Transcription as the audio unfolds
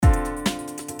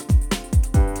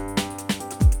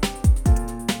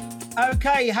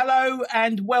Okay, hello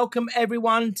and welcome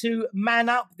everyone to Man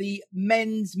Up, the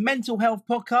men's mental health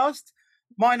podcast.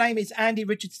 My name is Andy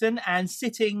Richardson, and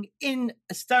sitting in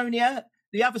Estonia,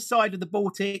 the other side of the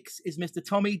Baltics, is Mr.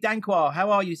 Tommy Danquar.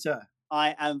 How are you, sir?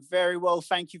 I am very well,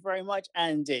 thank you very much,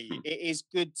 Andy. It is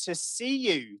good to see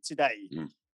you today.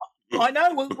 I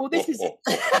know. Well, this is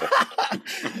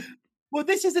well,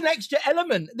 this is an extra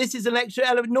element.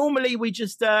 Normally, we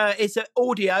just it's an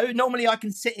audio. Normally, I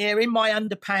can sit here in my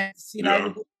underpants. You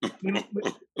know,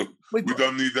 we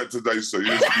don't need that today, so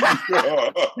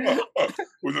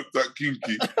we're not that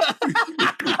kinky.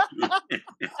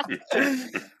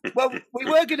 Well, we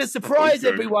were going to surprise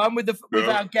everyone with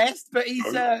our guest, but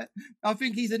he's I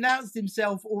think he's announced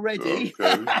himself already.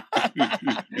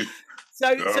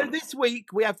 So this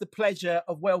week we have the pleasure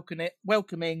of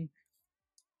welcoming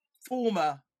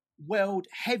former world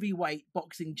heavyweight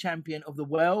boxing champion of the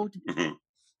world,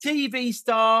 TV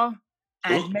star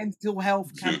and mental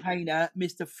health campaigner,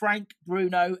 Mr. Frank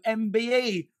Bruno,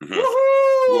 MBE.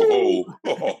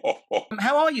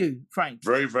 How are you, Frank?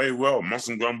 Very, very well.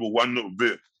 Mustn't grumble one little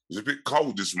bit. It's a bit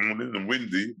cold this morning and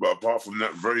windy, but apart from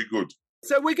that, very good.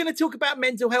 So we're going to talk about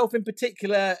mental health in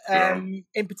particular,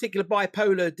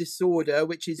 bipolar disorder,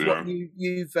 which is what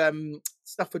you've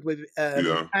suffered with.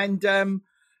 And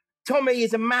Tommy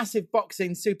is a massive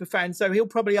boxing super fan, so he'll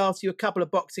probably ask you a couple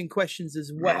of boxing questions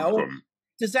as well.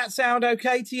 Does that sound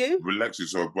okay to you? Relax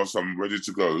yourself, boss. I'm ready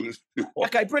to go.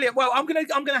 Okay, brilliant. Well, I'm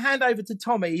gonna hand over to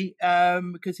Tommy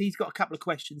because he's got a couple of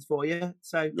questions for you.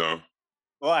 So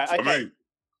right, okay.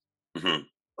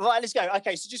 Right, let's go.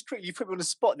 Okay, so just quickly, you put me on the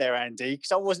spot there, Andy,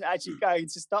 because I wasn't actually going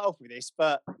to start off with this,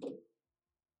 but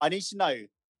I need to know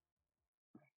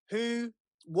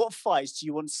what fights do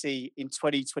you want to see in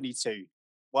 2022?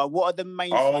 Well, what are the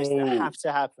main fights that have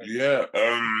to happen?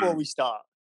 Before we start.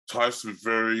 Tyson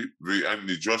Fury v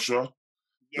Anthony Joshua.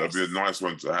 Yes. That'd be a nice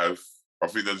one to have. I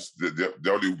think that's the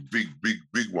only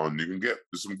big one. You can get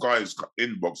some guys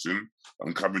in boxing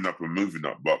and coming up and moving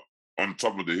up, but on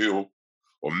top of the hill,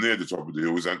 or near the top of the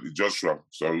hill, is Anthony Joshua.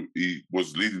 So he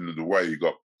was leading the way. He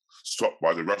got stopped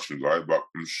by the Russian guy, but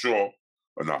I'm sure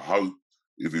and I hope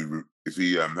if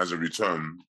he has a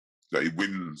return that he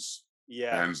wins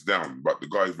hands down. But the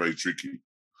guy is very tricky.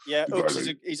 Yeah,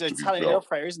 he's a talented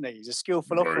operator, isn't he? He's a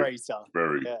skillful operator.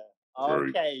 Very. Yeah.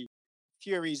 Okay.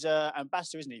 Fury's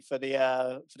ambassador, isn't he, for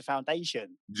the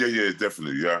foundation? Yeah,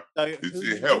 definitely. Yeah, so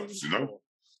it helps, you know.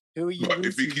 Who are you? But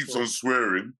if he keeps on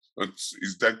swearing, and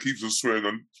his dad keeps on swearing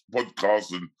on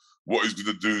podcasts and what he's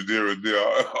going to do there and there,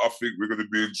 I think we're going to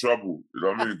be in trouble. You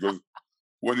know what I mean? Because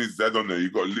when his dad on there,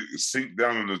 you've got to sink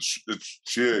down on the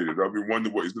chair. You know what I mean? Wonder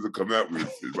what he's going to come out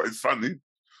with. But it's funny.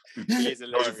 He is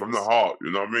hilarious. From the heart,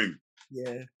 you know what I mean?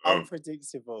 Yeah.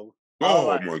 Unpredictable.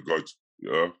 Oh my God.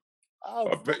 Yeah. Oh,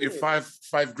 I bet you five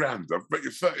grand. I bet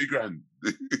you 30 grand.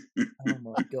 Oh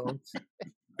my God.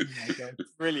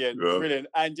 Brilliant.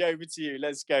 And over to you.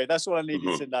 Let's go. That's all I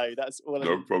needed to know. That's all.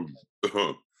 No problem.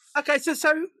 Okay, so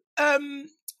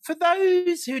for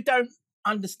those who don't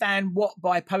understand what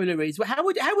bipolar is, how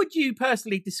would you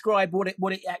personally describe what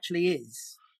it actually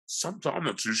is? Sometimes I'm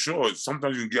not too sure.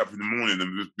 Sometimes you can get up in the morning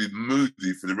and just be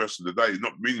moody for the rest of the day,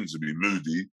 not meaning to be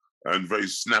moody and very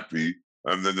snappy.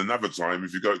 And then another time,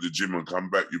 if you go to the gym and come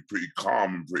back, you're pretty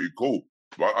calm and pretty cool.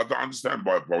 But I don't understand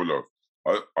bipolar.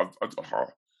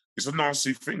 It's a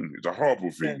nasty thing. It's a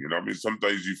horrible thing. You know what I mean? Some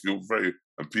days you feel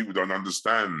and people don't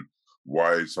understand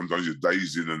why sometimes you're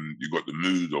dazing and you got the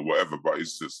mood or whatever. But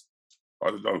it's just,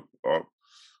 I don't know.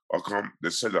 I can't. They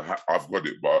said I've got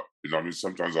it, but you know, what I mean,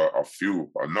 sometimes I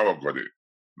know I've got it,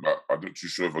 but I'm not too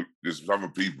sure if there's other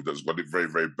people that's got it very,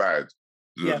 very bad.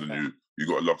 Than you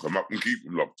got to lock them up and keep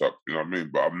them locked up. You know what I mean?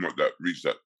 But I'm not reached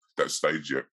that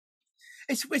stage yet.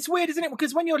 It's weird, isn't it?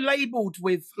 Because when you're labelled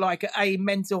with like a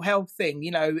mental health thing,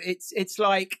 you know, it's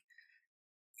like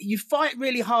you fight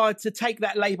really hard to take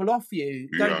that label off you,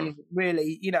 don't you?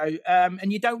 Really, you know,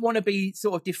 and you don't want to be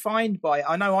sort of defined by it.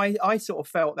 I know I sort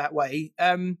of felt that way.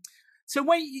 So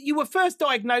when you were first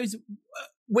diagnosed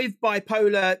with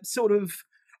bipolar, sort of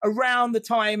around the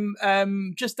time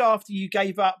just after you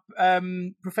gave up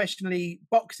professionally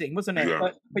boxing, wasn't it? Yeah,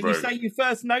 but you say you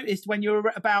first noticed when you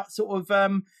were about sort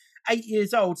of 8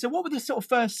 years old. So what were the sort of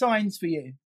first signs for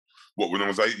you? What, when I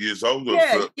was 8 years old?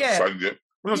 Yeah.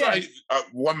 When I was 8,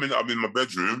 1 minute I'm in my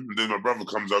bedroom, and then my brother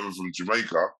comes over from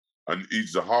Jamaica, and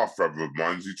he's a half brother of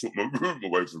mine. He took my room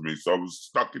away from me, so I was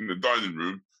stuck in the dining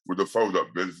room with a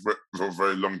fold-up bed for a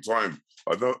very long time.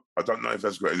 I don't know if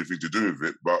that's got anything to do with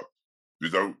it, but you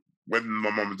know, when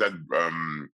my mum and dad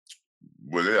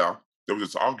were there, they were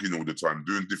just arguing all the time,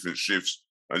 doing different shifts,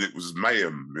 and it was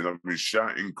mayhem. You know, I mean,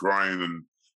 shouting, crying, and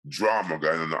drama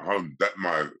going on at home. That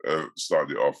might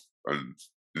started it off. And,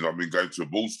 you know, I mean, going to a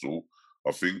ball stall,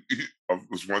 I think I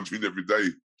was wondering every day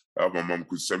how my mum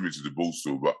could send me to the ball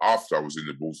stall. But after I was in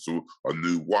the ball stall, I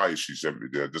knew why she sent me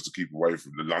there, just to keep away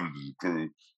from the London crew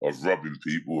of robbing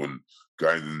people and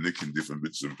going and nicking different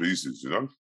bits and pieces, you know?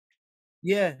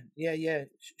 Yeah,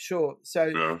 sure.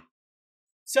 So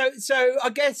I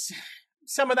guess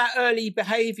some of that early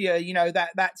behaviour, you know,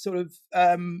 that sort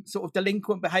of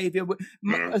delinquent behaviour,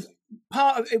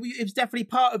 part of it was definitely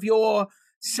part of your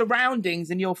surroundings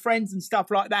and your friends and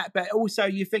stuff like that. But also,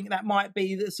 you think that might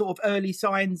be the sort of early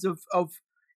signs of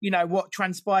you know, what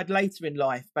transpired later in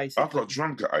life, basically. I got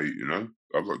drunk at 8, you know.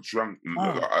 I got drunk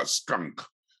like a skunk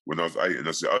when I was 8, and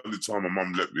that's the only time my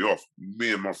mum let me off.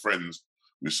 Me and my friends,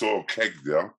 we saw a keg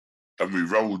there, and we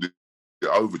rolled it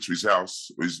over to his house.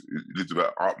 He lived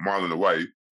about a mile away,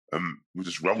 and we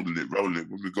just rolling it.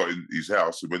 When we got in his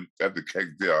house, and had the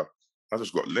keg there, I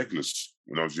just got legless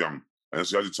when I was young. And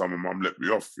that's the only time my mum let me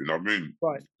off, you know what I mean?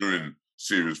 Right. Doing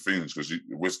serious things, because the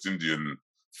West Indian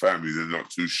family, they're not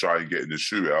too shy in getting the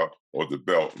shoe out or the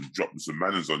belt and dropping some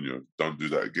manners on you. Don't do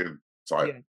that again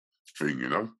type thing, you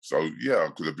know? So, yeah, I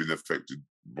could have been affected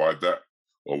by that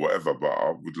or whatever, but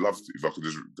I would love to, if I could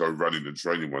just go running and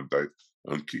training one day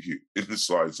and kick it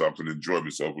inside so I can enjoy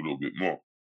myself a little bit more.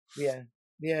 Yeah.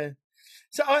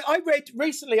 So I read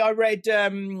recently. I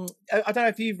don't know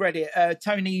if you've read it.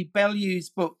 Tony Bellew's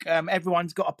book.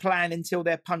 Everyone's got a plan until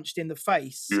they're punched in the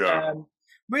face. Yeah.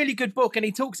 Really good book, and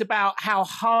he talks about how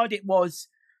hard it was.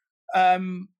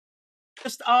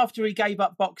 Just after he gave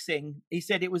up boxing, he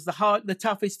said it was the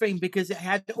toughest thing because it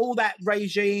had all that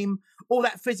regime, all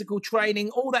that physical training,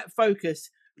 all that focus.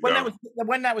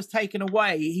 When that was taken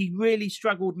away, he really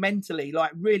struggled mentally,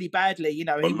 like really badly. You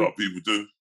know, a lot of people do.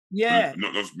 Yeah,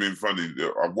 not just being funny.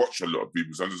 I watch a lot of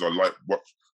people. Sometimes I like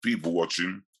people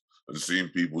watching and seeing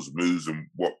people's moves and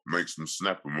what makes them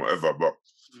snap and whatever. But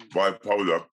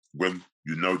bipolar, when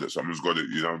you know that someone's got it,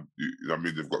 you know what I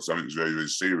mean, they've got something that's very, very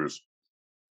serious.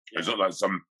 It's not like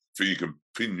something you can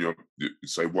pin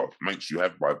say what makes you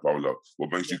have bipolar,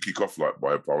 what makes you kick off like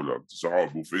bipolar. It's a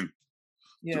horrible thing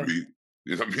to be.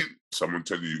 You know what I mean? Someone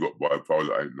telling you got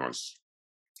bipolar ain't nice.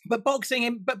 But boxing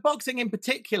in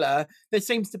particular, there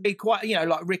seems to be quite, you know,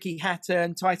 like Ricky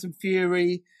Hatton, Tyson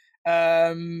Fury,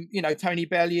 you know, Tony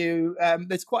Bellew.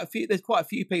 There's quite a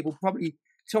few people. Probably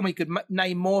Tommy could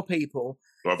name more people.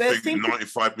 I think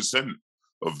 95%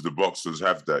 of the boxers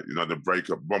have that. You know, the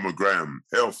breakup. Bomber Graham,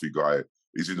 healthy guy,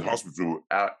 he's in the hospital,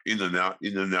 in and out.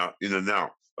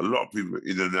 A lot of people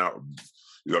in and out.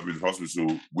 You know, I've been in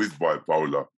hospital with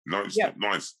bipolar. No, it's not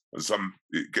nice, and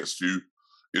it gets you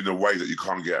in a way that you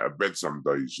can't get out of bed some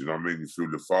days. You know what I mean? You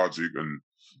feel lethargic and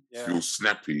feel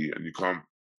snappy, and you can't.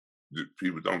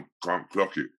 People can't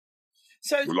clock it.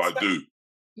 I do.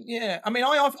 Yeah, I mean,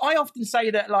 I often say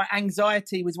that like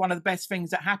anxiety was one of the best things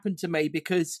that happened to me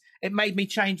because it made me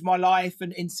change my life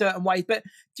and in certain ways. But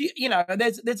you know,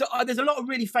 there's a lot of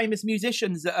really famous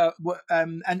musicians that are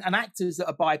and actors that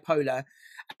are bipolar,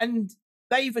 and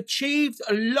they've achieved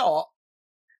a lot.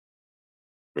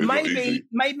 Maybe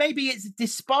it's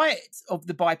despite of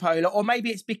the bipolar, or maybe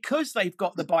it's because they've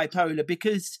got the bipolar,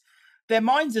 because their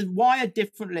minds are wired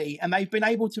differently and they've been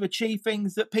able to achieve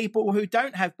things that people who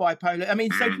don't have bipolar. I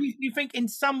mean, so do you think in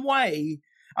some way,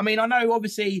 I mean, I know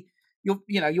obviously you're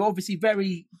obviously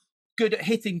very good at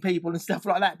hitting people and stuff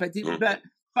like that, but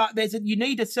you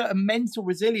need a certain mental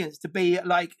resilience to be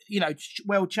like, you know,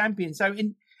 world champion. So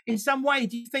in some way,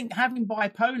 do you think having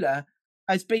bipolar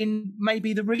has been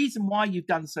maybe the reason why you've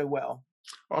done so well?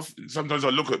 Sometimes I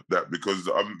look at that because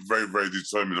I'm very, very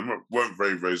determined. I weren't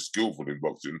very, very skillful in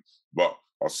boxing, but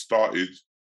I started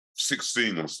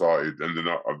 16. And then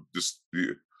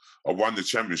I won the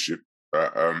championship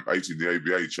at 18, the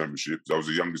ABA championship. I was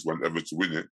the youngest one ever to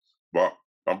win it. But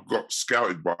I got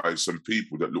scouted by some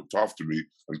people that looked after me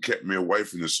and kept me away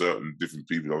from the certain different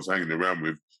people I was hanging around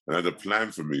with, and had a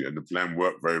plan for me, and the plan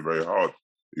worked very, very hard.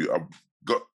 I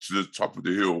got to the top of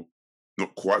the hill.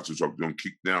 Not quite to the top, been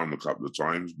kicked down a couple of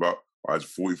times, but I had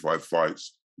 45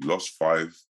 fights, lost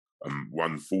 5, and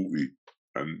won 40.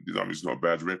 And you know, it's not a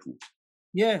bad record.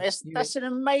 Yeah, that's an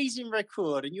amazing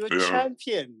record, and you're a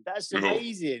champion. That's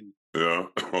amazing. Yeah,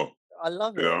 I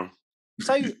love it. Yeah.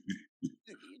 So, you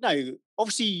know,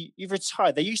 obviously you've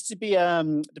retired. There used to be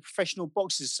the Professional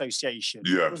Boxers Association.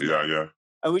 Yeah.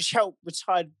 Which helped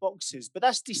retired boxers, but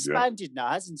that's disbanded now,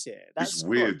 hasn't it? It's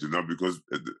weird, you know, because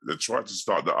they tried to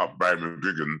start that up, Barry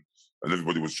McGuigan, and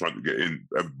everybody was trying to get in,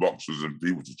 boxers and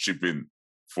people to chip in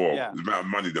for the amount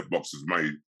of money that boxers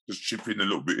made, just chip in a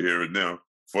little bit here and there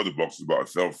for the boxers, but it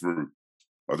fell through.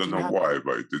 I don't know why,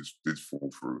 but it did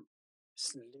fall through.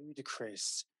 It's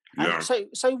ludicrous. Yeah. And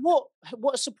so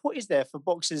what support is there for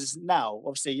boxers now?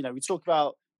 Obviously, you know, we talk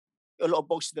about a lot of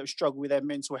boxers that struggle with their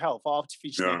mental health after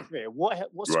finishing their career. What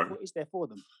support is there for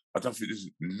them? I don't think there's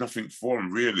nothing for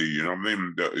them really. You know what I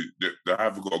mean? They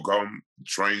have got to go and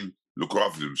train, look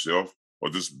after themselves, or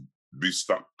just be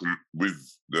stuck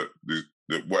with the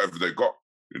whatever they got.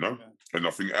 You know. Yeah. And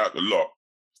I think out a lot,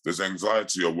 there's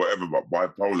anxiety or whatever, but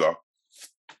bipolar,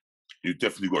 you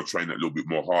definitely got to train it a little bit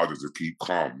more harder to keep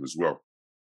calm as well.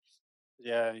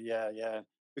 Yeah.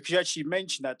 Because you actually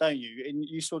mentioned that, don't you? And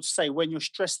you sort of say when your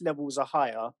stress levels are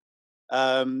higher,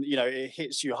 you know, it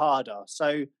hits you harder.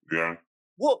 So yeah.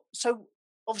 So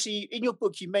obviously in your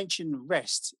book you mentioned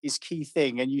rest is key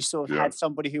thing, and you sort of had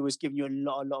somebody who was giving you a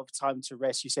lot of time to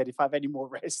rest. You said, if I have any more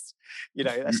rest, you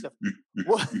know, that's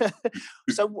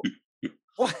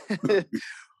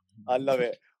I love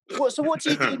it. So what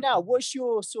do you do now? What's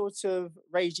your sort of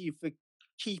regime for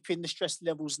keeping the stress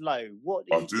levels low?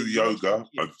 I do yoga.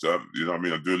 You know what I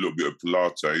mean? I do a little bit of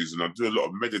Pilates, and I do a lot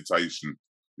of meditation.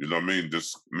 You know what I mean?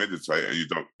 Just meditate, and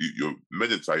you're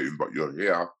meditating, but you're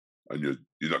here, and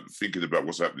you're not thinking about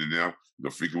what's happening now. You're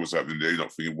not thinking what's happening there. You're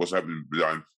not thinking what's happening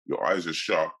behind. Your eyes are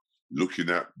shut, looking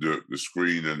at the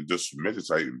screen and just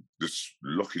meditating, just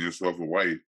locking yourself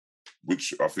away,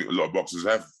 which I think a lot of boxers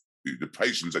have. The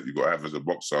patience that you got to have as a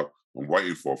boxer and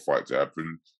waiting for a fight to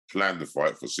happen, plan the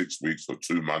fight for 6 weeks or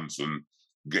 2 months and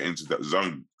get into that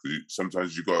zone. Because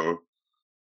sometimes you got to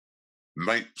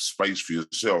make space for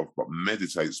yourself, but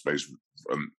meditate space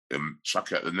and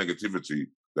chuck out the negativity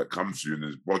that comes to you and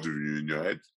is bothering you in your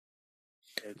head.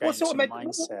 What sort of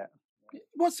mindset?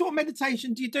 What sort of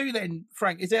meditation do you do then,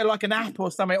 Frank? Is there like an app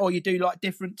or something, or you do like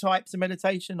different types of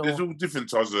meditation? Or? There's all different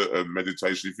types of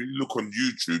meditation. If you look on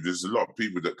YouTube, there's a lot of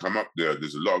people that come up there.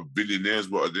 There's a lot of billionaires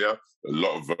what are there. A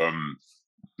lot of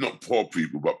not poor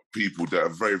people, but people that are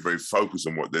very, very focused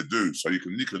on what they do. So you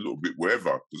can nick a little bit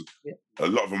wherever. A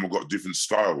lot of them have got different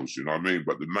styles, you know what I mean?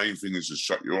 But the main thing is to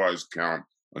shut your eyes, count,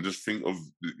 and just think of,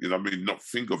 you know what I mean? Not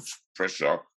think of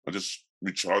pressure, and just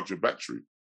recharge your battery.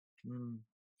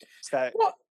 So,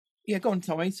 yeah, go on,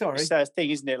 Tommy. Sorry. It's that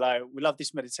thing, isn't it? Like, we love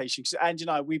this meditation because Andy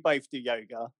and I, we both do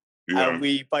yoga, and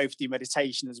we both do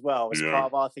meditation as well as part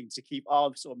of our thing to keep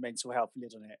our sort of mental health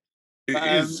lid on it.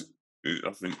 It is.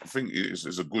 I think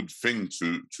it's a good thing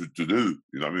to do.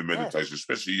 You know what I mean? Meditation,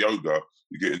 especially yoga.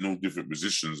 You get in all different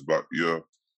positions, but you're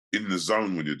in the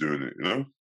zone when you're doing it. You know?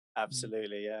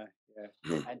 Absolutely. Yeah.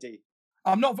 Andy.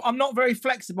 I'm not very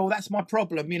flexible. That's my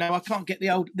problem. You know, I can't get the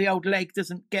old leg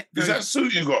doesn't get. Is that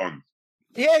suit you got on?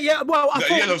 Yeah. Well, I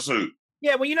thought, yellow suit.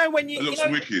 Yeah. Well, you know when it looks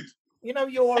wicked. You know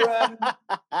your.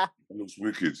 It looks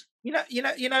wicked. You know.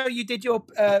 You did your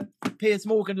Piers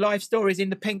Morgan life stories in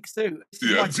the pink suit. This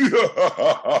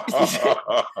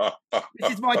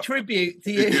is my tribute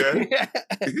to you. Yeah.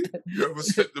 You ever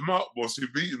set them up, boss? You're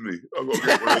beating me. I've got to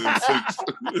get one of them suits.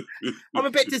 I'm a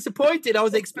bit disappointed. I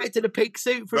was expecting a pink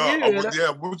suit from you.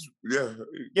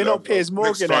 You're not Piers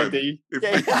Morgan, Andy.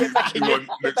 Next time it's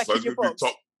going to be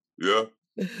top. Yeah.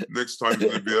 Next time it's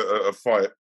going to be a fight.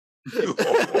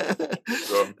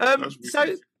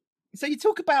 So you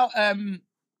talk about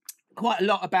quite a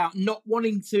lot about not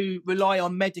wanting to rely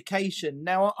on medication.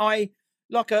 Now, I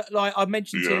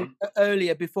mentioned to you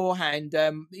earlier beforehand,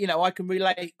 you know, I can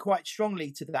relate quite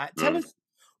strongly to that. Tell us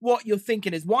what you're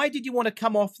thinking is. Why did you want to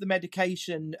come off the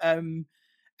medication?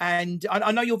 And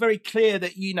I know you're very clear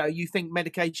that, you know, you think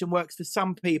medication works for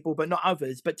some people, but not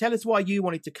others. But tell us why you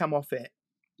wanted to come off it.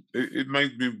 It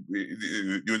made me,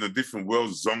 you're in a different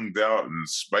world, zoned out and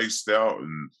spaced out,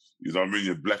 and you know what I mean,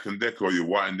 you're Black and Decker or you're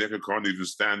White and Decker, can't even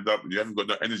stand up, and you haven't got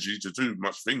no energy to do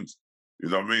much things. You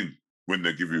know what I mean? When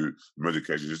they give you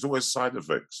medication, there's always side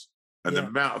effects. And the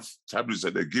amount of tablets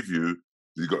that they give you,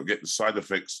 you've got to get the side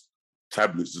effects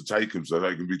tablets to take them. So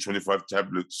they can be 25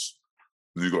 tablets,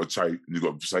 and you've got to take, and you've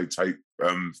got to say take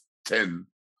 10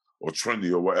 or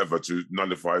 20 or whatever to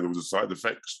nullify all the side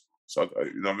effects. So,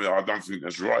 you know what I mean? I don't think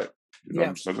that's right. You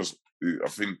know, so I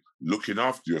think looking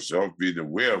after yourself, being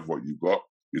aware of what you've got,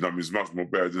 you know what I mean, is much more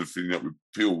better than filling up with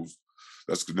pills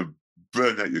that's going to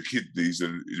burn out your kidneys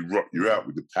and rot you out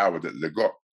with the power that they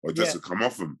got, or just to come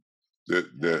off them.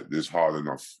 That's hard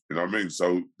enough. You know what I mean?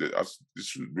 So this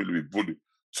should really be bullied.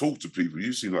 Talk to people.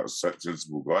 You seem like a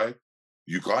sensible guy.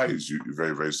 You guys, you're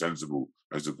very, very sensible.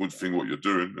 And it's a good thing what you're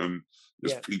doing. And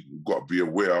there's people got to be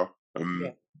aware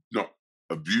and not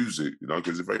abuse it, you know,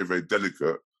 because they're very, very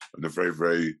delicate and they're very,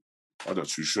 very, I'm not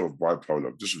too sure of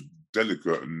bipolar, just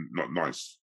delicate and not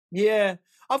nice. Yeah.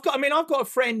 I've got a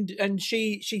friend and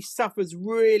she suffers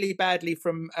really badly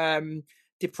from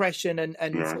depression and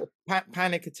sort of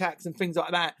panic attacks and things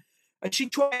like that. And she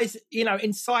tries, you know,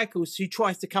 in cycles, she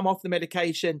tries to come off the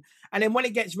medication. And then when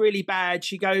it gets really bad,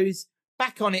 she goes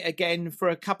back on it again for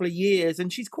a couple of years.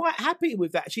 And she's quite happy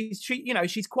with that.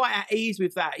 She's quite at ease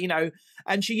with that, you know,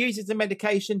 and she uses the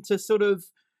medication to sort of,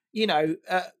 you know,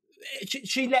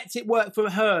 she lets it work for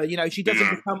her, you know. She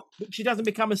doesn't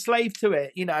become a slave to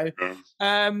it, you know.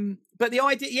 But the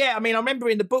idea, I mean, I remember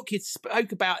in the book you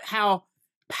spoke about how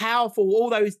powerful all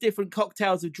those different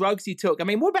cocktails of drugs you took. I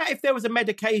mean, what about if there was a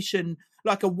medication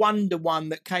like a Wonder One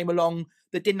that came along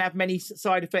that didn't have many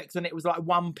side effects and it was like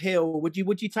one pill? Would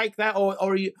you take that, or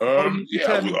are you?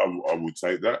 Yeah, I would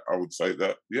take that. I would take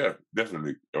that. Yeah,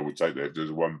 definitely, I would take that if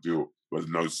there's one pill with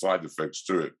no side effects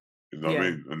to it. You know what I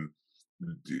mean? And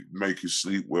make you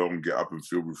sleep well and get up and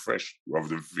feel refreshed rather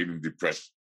than feeling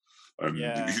depressed. And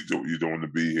you don't want to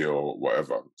be here or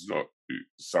whatever. It's not.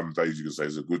 Some days you can say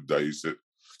it's a good day.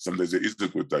 Some days it is a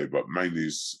good day, but mainly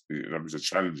it's a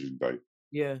challenging day.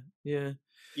 Yeah.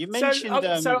 You mentioned.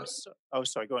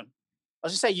 Sorry, go on. I was going to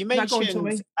say, you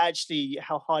mentioned actually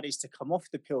how hard it is to come off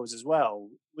the pills as well.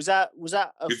 Was that?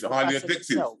 It's highly addictive.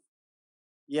 Itself?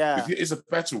 Yeah, it's a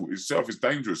battle itself. It's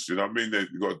dangerous. You know what I mean?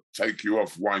 You've got to take you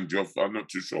off, wind you off. I'm not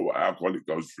too sure what alcohol it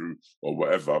goes through or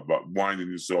whatever, but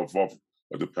winding yourself off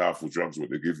of the powerful drugs, what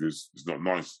they give you, is not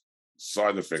nice.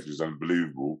 Side effect is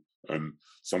unbelievable, and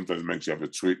sometimes it makes you have a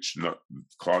twitch.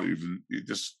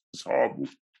 It's horrible.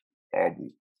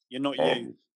 Horrible. You're not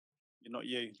you. You're not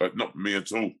you. But not me at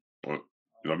all. You know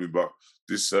what I mean? But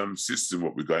this system,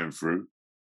 what we're going through,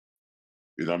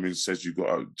 you know what I mean, says you've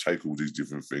got to take all these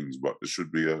different things, but there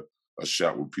should be a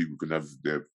shout where people can have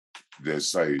their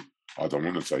say, I don't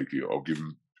want to take it, or give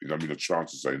them, you know what I mean, a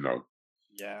chance to say no.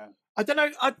 Yeah. I don't know.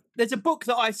 There's a book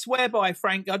that I swear by,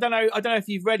 Frank. I don't know if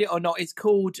you've read it or not. It's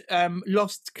called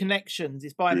Lost Connections.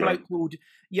 It's by a bloke called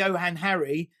Johann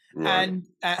Hari. Right. And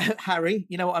Harry,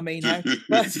 you know what I mean? Sorry.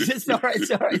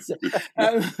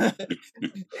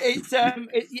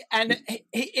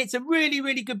 It's a really,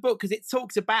 really good book because it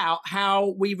talks about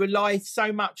how we rely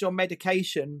so much on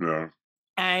medication. Yeah.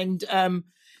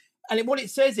 And what it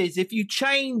says is, if you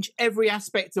change every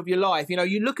aspect of your life, you know,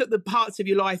 you look at the parts of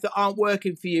your life that aren't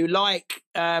working for you, like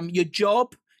your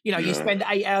job. You know, you spend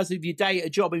 8 hours of your day at a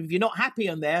job, and if you're not happy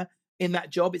in that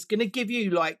job, it's going to give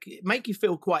you make you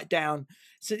feel quite down.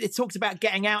 So it talks about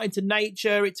getting out into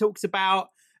nature. It talks about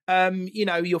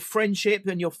your friendship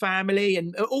and your family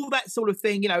and all that sort of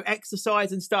thing. You know,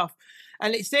 exercise and stuff.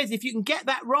 And it says if you can get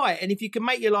that right, and if you can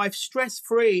make your life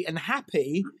stress-free and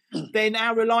happy, then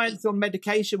our reliance on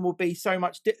medication will be so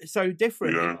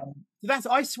different. Yeah. You know?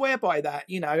 So I swear by that,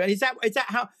 you know. And is that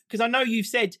how? Because I know you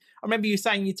said, I remember you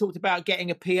saying you talked about getting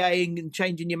a PA and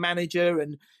changing your manager,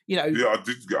 and you know. Yeah,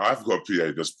 I've got a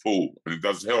PA that's Paul, and it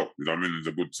does help. You know, I mean, there's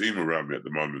a good team around me at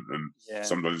the moment, and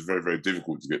sometimes it's very, very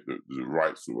difficult to get the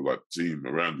right sort of like team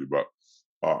around you, but.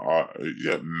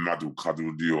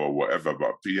 Cuddle you or whatever,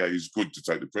 but PA is good to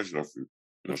take the pressure off you.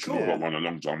 I should have got one a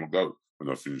long time ago when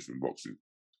I finished from boxing.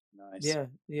 Nice. Yeah.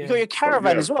 You got your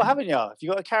caravan as well, haven't you? Have you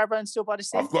got a caravan still by the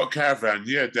sea? I've got a caravan,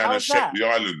 down at Shepley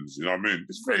Islands. You know what I mean?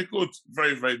 It's very good,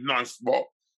 very, very nice spot.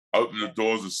 Open the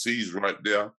doors, the sea's right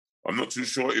there. I'm not too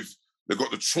sure if they've got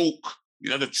the chalk.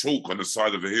 You know the chalk on the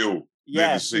side of the hill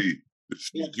near the sea. The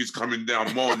chalk is coming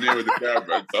down more nearer the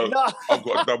caravan, so I've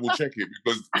got to double check it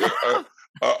because.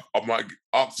 I might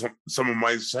ask someone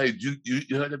might say,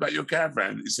 you heard about your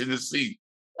caravan? It's in the sea,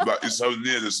 but it's so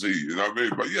near the sea, you know what I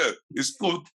mean? But yeah, it's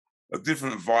good, a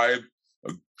different vibe,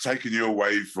 taking you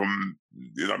away from,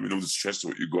 you know what I mean, all the stress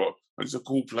of what you got. And it's a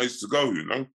cool place to go, you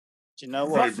know? Do you know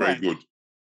what? Very, very good.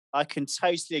 I can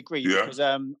totally agree because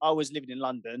I was living in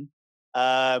London.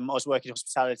 I was working in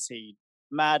hospitality.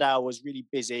 Mad hour was really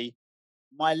busy.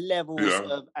 My levels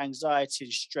of anxiety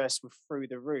and stress were through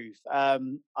the roof.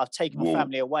 I've taken my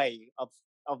family away.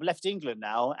 I've left England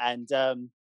now, and I'm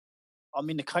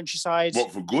in the countryside.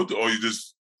 What, for good, or you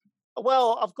just?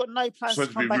 Well, I've got no plans to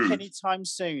come back anytime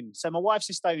soon. So my wife's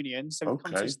Estonian, so we've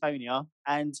come to Estonia,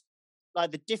 and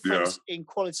like the difference in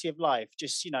quality of life,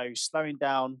 just slowing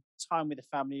down, time with the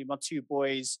family, my two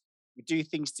boys, we do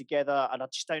things together, and I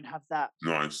just don't have that.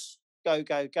 Nice. Go.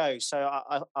 So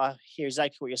I hear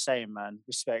exactly what you're saying, man.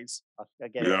 Respect. I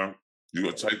get it. Yeah, you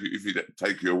got to take it. If you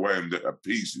take you away and that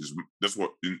peace that's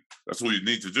all you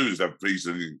need to do is have peace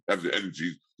and have the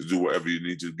energy to do whatever you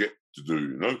need to get to do.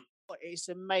 You know. It's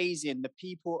amazing. The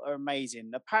people are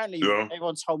amazing. Apparently,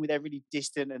 everyone told me they're really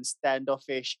distant and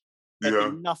standoffish. They've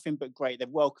been nothing but great. They've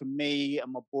welcomed me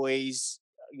and my boys,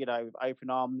 with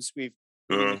open arms. We've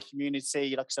been in the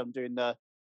community. Like I said, I'm doing the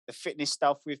fitness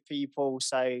stuff with people,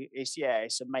 so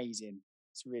it's amazing.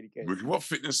 It's really good. What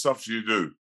fitness stuff do you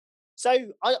do?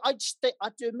 So I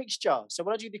do a mixture. So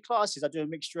when I do the classes, I do a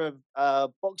mixture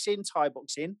of boxing, Thai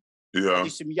boxing. Yeah. I do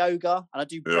some yoga and I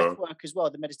do breath work as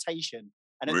well, the meditation.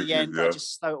 And at the end, I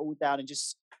just slow it all down and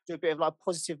just do a bit of like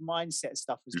positive mindset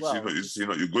stuff as well. You seem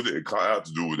like you're good at it. Cut out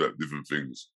to do all that different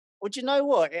things. Well, do you know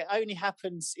what? It only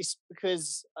happens. It's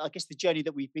because I guess the journey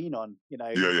that we've been on. You know,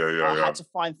 I had to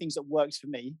find things that works for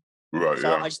me. Right.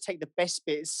 So I just take the best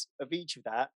bits of each of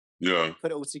that. Yeah. Put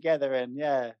it all together and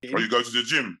Oh, you go to the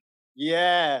gym?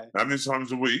 Yeah. How many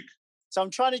times a week? So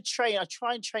I'm trying to train. I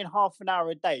try and train half an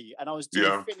hour a day, and I was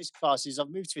doing fitness classes. I've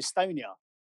moved to Estonia.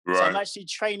 Right. So I'm actually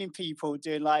training people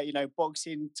doing like,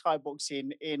 boxing, Thai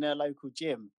boxing in a local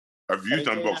gym. Have you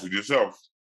done boxing yourself?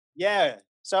 Yeah.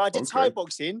 So I did Thai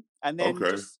boxing, and then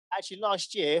just actually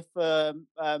last year for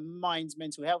Mind's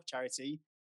mental health charity,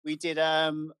 we did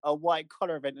a white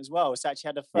collar event as well. So I actually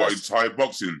had a first. What, in Thai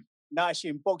boxing? No,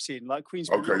 actually in boxing, like Queen's.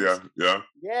 Okay, yeah.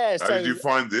 Yeah. How did you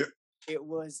find it? It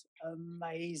was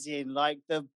amazing. Like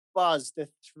the buzz, the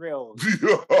thrill.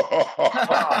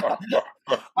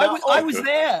 I was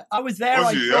there. I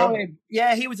saw him.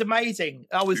 Yeah, he was amazing.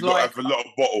 I was like, have a lot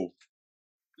of bottle.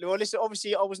 Well, listen,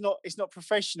 obviously, it's not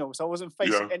professional, so I wasn't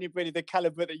facing anybody the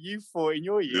caliber that you fought in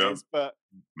your years. But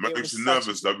makes you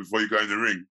nervous though before you go in the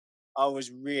ring. I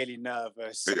was really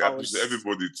nervous. It happens to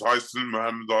everybody. Tyson,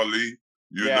 Muhammad Ali,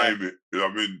 you name it. You know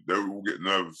what I mean? They all get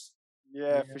nervous.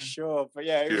 Yeah, for sure. But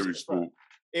yeah,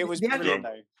 it was brilliant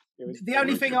though. The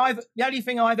only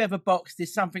thing I've ever boxed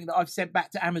is something that I've sent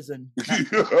back to Amazon. There's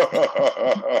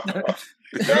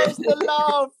the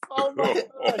laugh. Oh my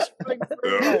gosh.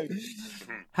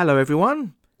 Hello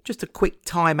everyone. Just a quick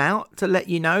time out to let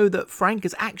you know that Frank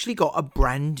has actually got a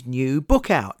brand new book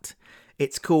out.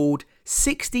 It's called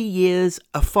 60 Years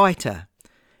a Fighter.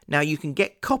 Now you can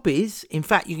get copies, in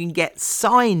fact you can get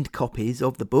signed copies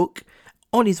of the book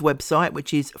on his website,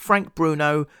 which is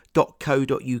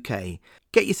frankbruno.co.uk.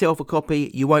 Get yourself a copy,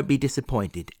 you won't be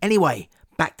disappointed. Anyway,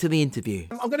 back to the interview.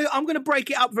 I'm gonna break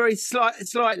it up very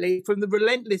slightly from the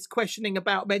relentless questioning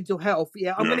about mental health.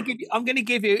 Yeah, I'm gonna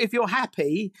give you, if you're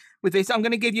happy with this, I'm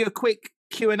gonna give you a quick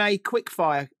Q&A, quick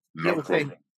fire little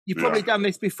thing. You've probably done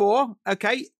this before.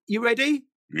 Okay, you ready?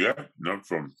 Yeah, no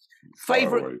problem.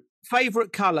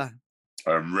 Favorite color?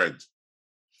 Red.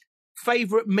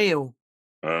 Favorite meal?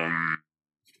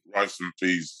 Rice and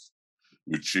peas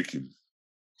with chicken.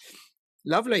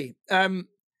 Lovely.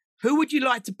 Who would you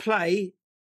like to play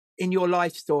in your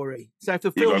life story? So if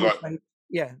the film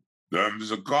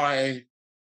there's a guy,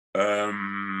 I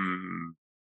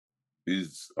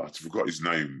forgot his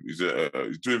name. He's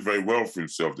doing very well for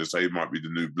himself. They say he might be the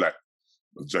new Black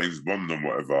James Bond and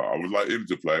whatever. I would like him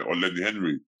to play, or Lenny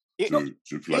Henry to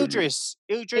play. Idris,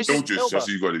 that's it,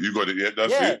 you got it. Yeah,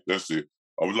 that's it.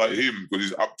 I would like him because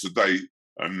he's up to date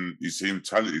and he seems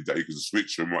talented that he can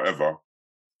switch and whatever.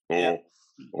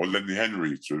 Or Lenny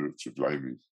Henry to play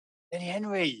me. Lenny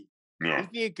Henry. Yeah.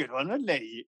 He'd be a good one, wouldn't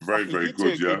he? Very, very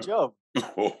good, Good job.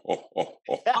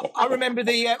 I remember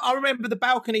the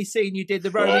balcony scene you did, the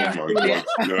Romeo and Juliet.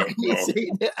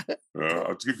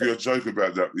 I'll give you a joke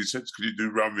about that. He said, "Can you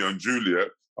do Romeo and Juliet?"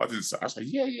 I didn't say. I said,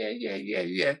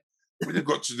 "Yeah." When they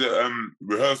got to the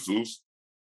rehearsals,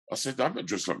 I said, "I'm not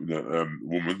dressed like a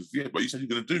woman." Yeah, but you said you're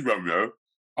going to do Romeo.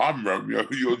 I'm Romeo.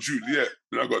 You're Juliet,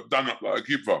 and I got done up like a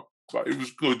kipper. But it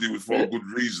was good. It was for a good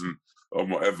reason or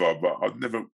whatever. But I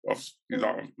was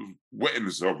wetting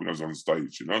myself when I was on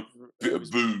stage. Bit of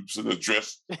boobs and a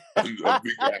dress and a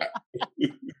big hat.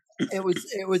 It was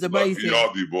amazing.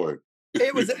 Like Yardy boy.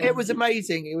 It was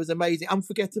amazing. It was amazing.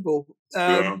 Unforgettable.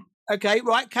 Okay,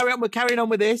 right. Carry on. We're carrying on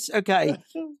with this. Okay.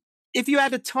 If you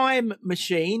had a time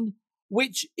machine,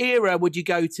 which era would you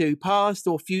go to? Past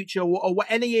or future or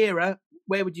any era?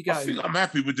 Where would you go? I think I'm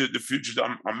happy with the future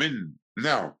that I'm in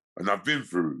now. And I've been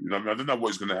through, I don't know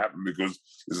what's going to happen because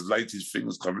there's latest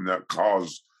things coming out,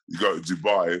 cars. You go to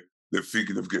Dubai, they're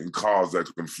thinking of getting cars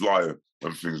that can fly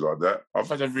and things like that. I've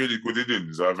had a really good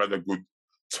innings. I've had a good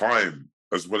time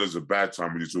as well as a bad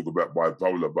time when you talk about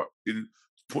bipolar. But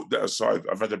put that aside,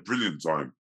 I've had a brilliant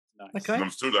time. Nice. Okay. And I'm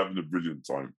still having a brilliant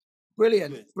time.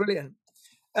 Brilliant.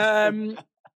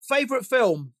 Favorite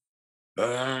film?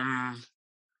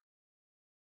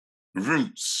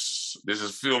 Roots. There's a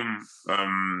film, a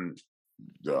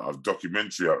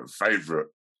documentary, a favourite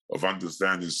of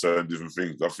understanding certain different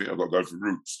things. I think I've got to go for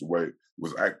Roots, the way it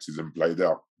was acted and played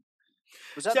out.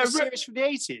 Was that the series from the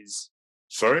 80s?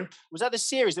 Sorry? Was that the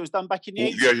series that was done back in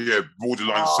the 80s? Yeah,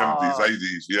 borderline 70s,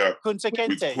 80s, yeah. Kunta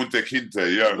Kinte. Kunta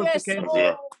Kinte, yeah. Yes, my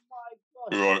gosh.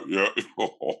 Right, yeah.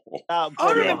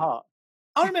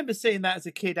 I remember seeing that as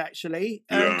a kid, actually,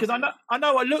 because I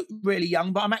know I look really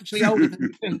young, but I'm actually older than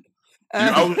you think.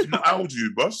 How old are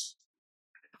you, boss?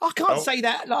 I can't say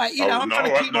that. Like, you know, I'm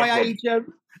trying to keep my age.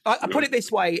 I put it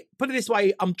this way.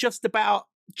 I'm just about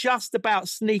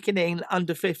sneaking in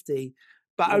under 50,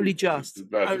 but only just.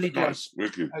 Only just. Nice.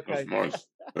 Wicked. Okay. That's nice.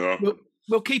 Yeah.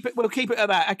 We'll keep it at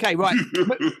that. Okay, right.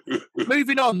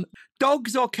 Moving on.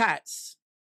 Dogs or cats?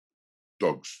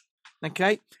 Dogs.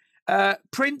 Okay.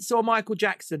 Prince or Michael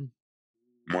Jackson?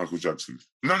 Michael Jackson.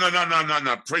 No.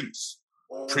 Prince.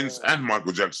 Prince and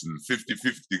Michael Jackson.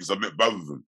 50-50 because I met both of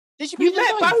them. Did you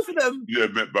met both of them? Yeah,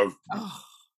 met both. Oh.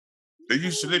 They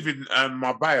used to live in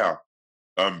Marbella,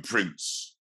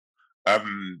 Prince.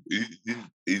 He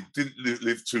didn't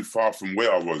live too far from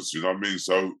where I was, you know what I mean?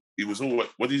 So he was all,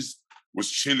 when he was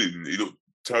chilling, he looked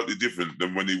totally different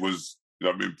than when he was, you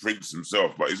know what I mean, Prince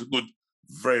himself. But he's a good,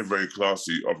 very, very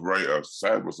classy operator.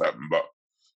 Sad what's happened, but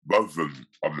both of them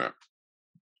I met.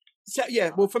 So yeah,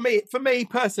 well, for me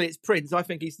personally, it's Prince. I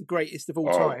think he's the greatest of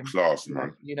all time. Class,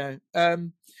 man. You know.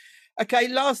 Okay.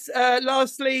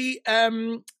 Lastly,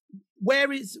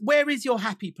 where is your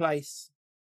happy place?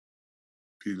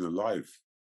 Being alive.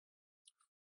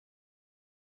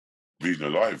 Being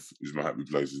alive is my happy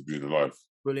place. Is being alive.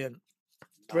 Brilliant.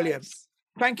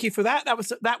 Thank you for that. That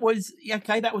was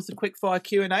okay. That was a quick fire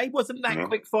Q&A. Wasn't that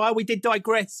quick fire? We did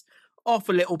digress off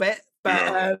a little bit.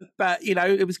 But you know,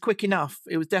 it was quick enough.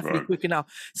 It was definitely quick enough.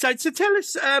 So tell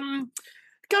us,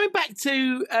 going back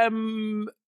to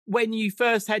when you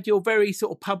first had your very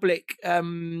sort of public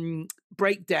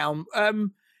breakdown,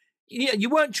 you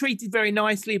weren't treated very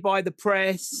nicely by the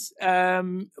press. We all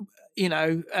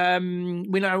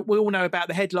know about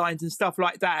the headlines and stuff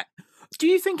like that. Do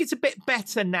you think it's a bit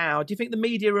better now? Do you think the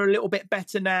media are a little bit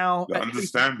better now? They're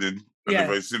understanding and they're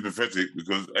very sympathetic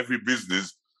because every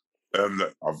business. I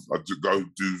go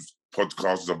do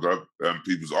podcasts, I go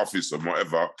people's office and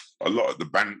whatever. A lot of the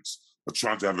banks are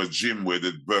trying to have a gym where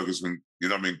the burgers can, you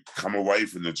know what I mean, come away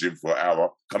from the gym for an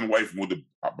hour, come away from all the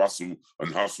bustle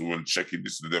and hustle and checking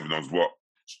this and never knows what,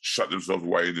 shut themselves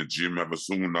away in the gym, have a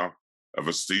sauna, have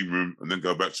a steam room, and then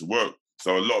go back to work.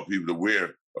 So a lot of people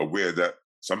are aware that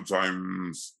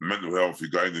sometimes mental health, you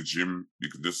go in the gym, you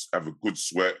can just have a good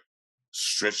sweat,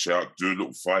 stretch out, do a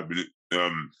little 5-minute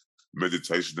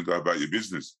meditation and go about your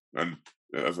business. And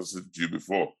as I said to you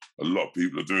before, a lot of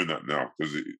people are doing that now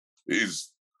because it is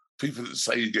people that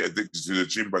say you get addicted to the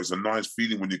gym, but it's a nice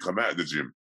feeling when you come out of the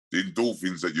gym. The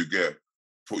endorphins that you get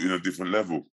put you in a different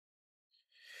level.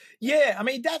 Yeah, I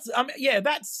mean that's I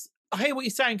hear what you're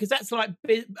saying because that's like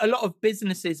a lot of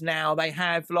businesses now. They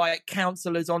have like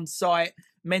counsellors on site,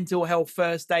 mental health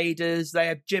first aiders. They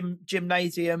have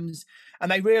gymnasiums,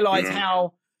 and they realise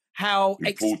how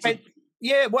expensive.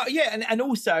 Yeah, well, yeah, and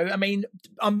also, I mean,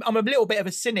 I'm a little bit of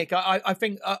a cynic. I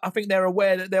think they're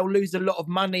aware that they'll lose a lot of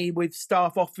money with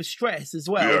staff off for stress as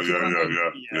well.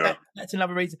 Yeah. That's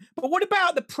another reason. But what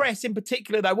about the press in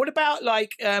particular, though? What about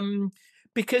like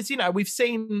because you know we've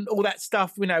seen all that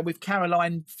stuff, you know, with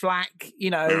Caroline Flack, you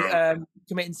know,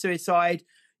 committing suicide,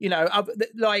 you know,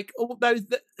 like all those.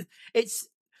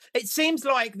 It seems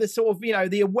like the sort of, you know,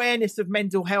 the awareness of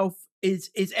mental health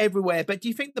is everywhere. But do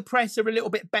you think the press are a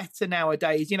little bit better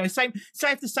nowadays? You know, say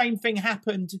if the same thing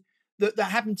happened that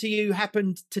happened to you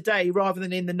happened today rather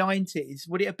than in the 90s,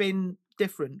 would it have been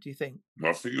different, do you think?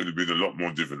 I think it would have been a lot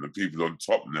more different. The people on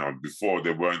top now, before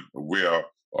they weren't aware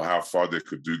of how far they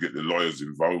could get the lawyers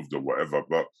involved or whatever.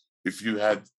 But if you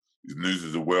had the News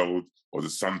of the World or the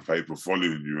Sun paper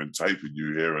following you and taping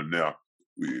you here and there,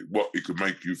 it could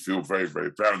make you feel very,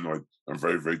 very paranoid and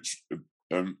very, very,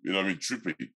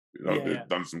 trippy. You know, they've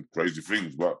done some crazy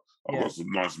things, but I've got some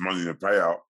nice money to pay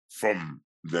out from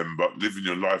them. But living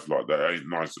your life like that ain't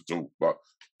nice at all. But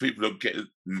people are getting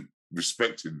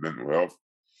respecting mental health.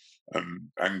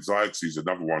 Anxiety is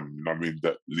another one, you know what I mean,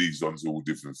 that leads on to all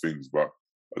different things. But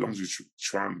as long as you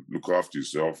try and look after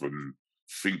yourself and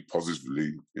think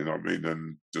positively, you know what I mean,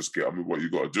 and just get on with what you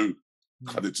got to do,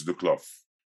 cut it to the cloth.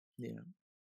 Yeah.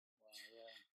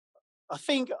 I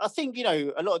think you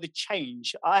know, a lot of the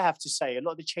change, I have to say, a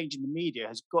lot of the change in the media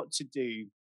has got to do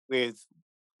with,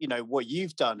 you know, what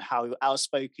you've done, how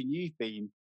outspoken you've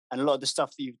been, and a lot of the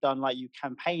stuff that you've done, like you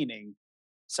campaigning.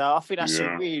 So I think that's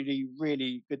a really,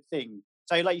 really good thing.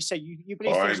 So like you said, you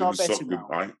believe things are better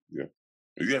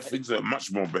now. Things are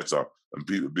much more better, and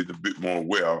people have been a bit more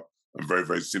aware and very,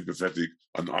 very sympathetic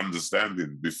and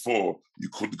understanding. Before, you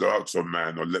couldn't go out to a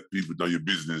man or let people know your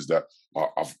business that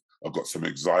I've got some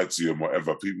anxiety and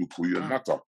whatever. People call you a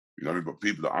nutter, you know what I mean? But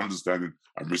people are understanding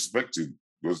and respecting.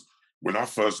 Because when I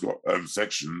first got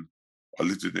section, I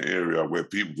lived in an area where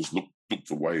people just looked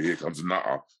away. Here comes a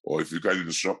nutter, or if you go in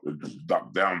the shop and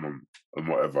duck down and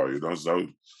whatever, you know. So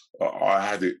I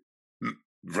had it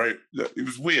very. It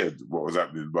was weird what was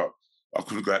happening, but I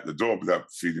couldn't go out the door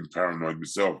without feeling paranoid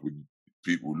myself with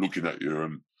people looking at you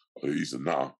and, oh, he's a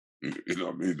nutter. You know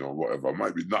what I mean? Or whatever. I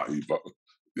might be nutty, but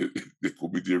they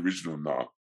could be the original nutter.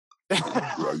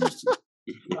 I used to.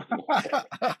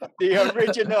 The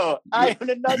original. I am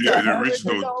the nutter. Yeah, the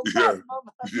original.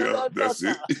 Yeah, that's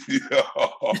it.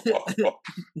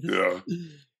 Yeah,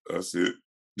 that's it.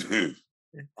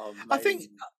 I think.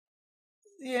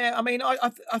 Yeah, I mean,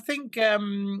 I think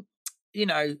you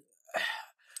know.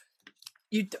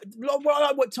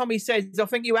 Like what Tommy says, I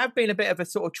think you have been a bit of a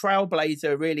sort of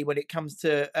trailblazer, really, when it comes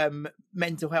to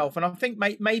mental health, and I think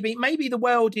maybe the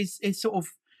world is sort of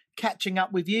catching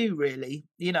up with you, really,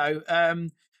 you know,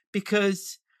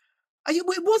 because it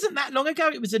wasn't that long ago.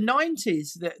 It was the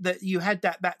 90s that you had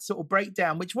that sort of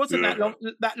breakdown, which wasn't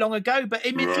that long ago. But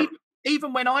I mean,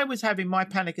 even when I was having my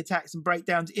panic attacks and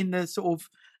breakdowns in the sort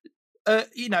of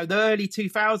you know, the early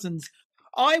 2000s.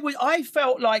 I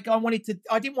felt like I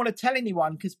didn't want to tell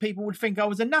anyone because people would think I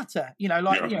was a nutter, you know,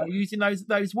 like, you know, using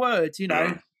those words, you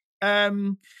know.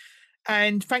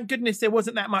 And thank goodness there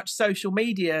wasn't that much social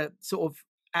media sort of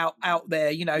out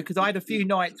there, you know, because I had a few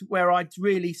nights where I'd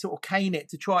really sort of cane it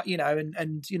to try, you know,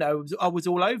 and you know, I was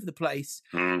all over the place.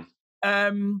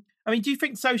 I mean, do you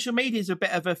think social media is a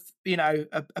bit of a, you know,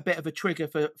 a bit of a trigger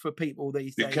for people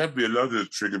these days? It can be a lot of a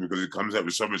trigger because it comes out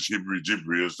with so much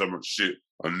hibbery-jibbery or so much shit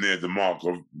and near the mark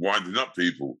of winding up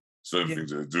people, certain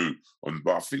things that they do.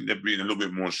 But I think they're being a little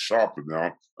bit more sharper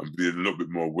now and being a little bit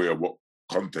more aware of what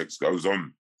context goes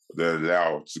on. They're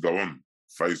allowed to go on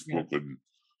Facebook and,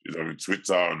 you know,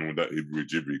 Twitter and all that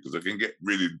hibbery-jibbery because they can get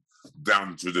really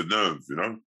down to the nerve, you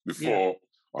know. Before,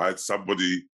 I had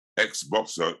somebody,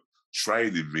 ex-boxer,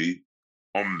 trailing me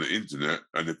on the internet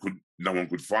and no one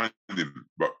could find him,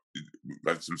 but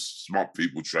had some smart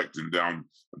people tracked him down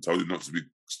and told him not to be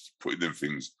putting them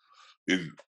things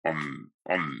on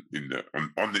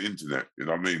the internet. You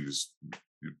know what I mean? It's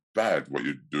bad what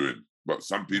you're doing, but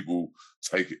some people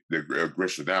take their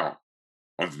aggression out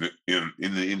in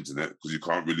the internet because you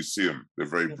can't really see them. They're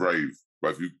very brave,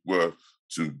 but if you were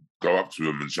to go up to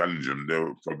them and challenge them, they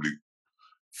would probably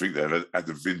think they had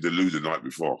the Vindaloo the night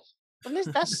before. Well,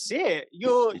 that's it.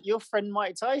 Your friend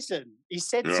Mike Tyson, he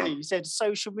said to you, he said,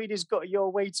 social media's got you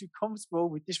way too comfortable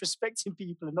with disrespecting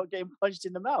people and not getting punched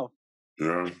in the mouth.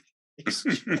 Yeah. It's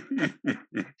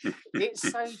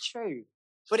so true.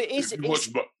 But it is. Go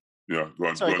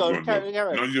on. Sorry, go on.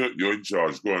 No, you're in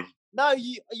charge. Go on. No,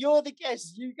 you're the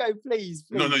guest. You go, please.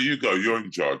 No, you go. You're in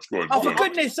charge. Go on. Oh, for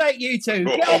goodness sake, you two.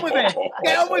 Get on with it.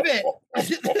 Get on with it.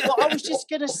 Well, I was just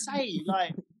going to say,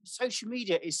 like, social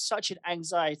media is such an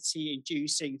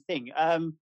anxiety-inducing thing.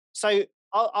 So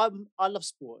I love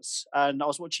sports, and I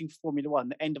was watching Formula One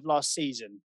the end of last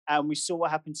season, and we saw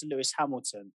what happened to Lewis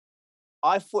Hamilton.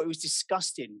 I thought it was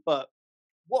disgusting, but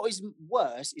what is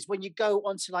worse is when you go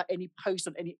onto like any post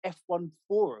on any F1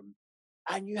 forum,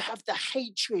 and you have the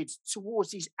hatred towards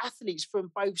these athletes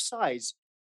from both sides,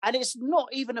 and it's not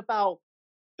even about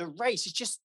the race; it's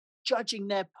just judging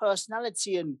their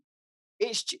personality and.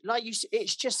 It's like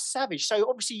it's just savage. So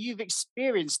obviously you've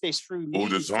experienced this through all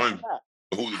the time.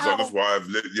 All the time.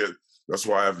 That's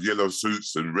why I have yellow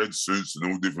suits and red suits and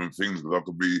all different things. Because I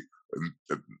could be,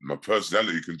 my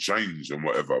personality can change and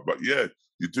whatever. But yeah,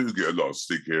 you do get a lot of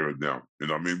stick here and now. You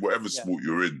know what I mean? Whatever sport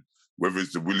you're in, whether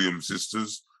it's the Williams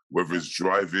sisters, whether it's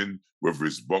driving, whether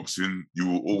it's boxing, you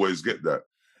will always get that.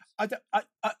 I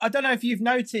don't know if you've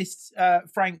noticed,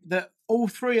 Frank, that all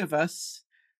three of us.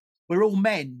 We're all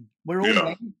men. We're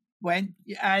all men.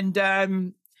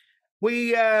 And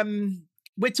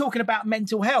we're talking about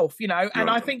mental health, you know. And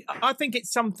I think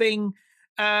it's something.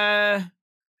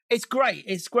 It's great.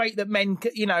 It's great that men,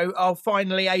 you know, are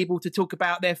finally able to talk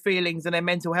about their feelings and their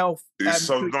mental health. It's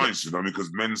so nice, you know, because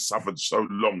men suffered so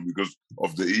long because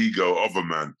of the ego of a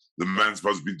man. The man's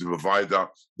supposed to be the provider,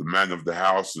 the man of the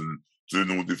house, and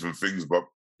doing all different things. But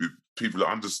people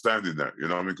are understanding that, you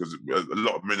know what I mean? Because a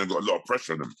lot of men have got a lot of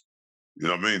pressure on them. You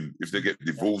know what I mean? If they get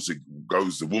divorced, it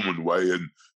goes the woman's way, and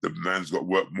the man's got to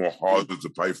work more harder to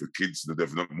pay for kids and the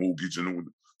definite mortgage and all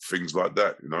things like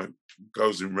that. You know, it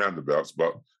goes in roundabouts,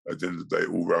 but at the end of the day, it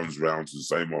all rounds round to the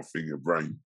same old thing in your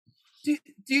brain. Do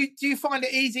you find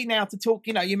it easy now to talk?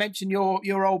 You know, you mentioned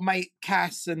your old mate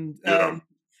Cass and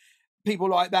people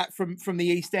like that from the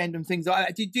East End and things like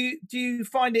that. Do you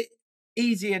find it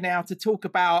easier now to talk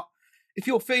about? If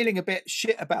you're feeling a bit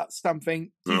shit about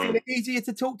something, do you feel it easier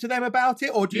to talk to them about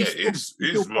it, or do you? It's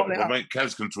my mate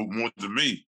Kaz can talk more than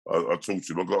me. I talk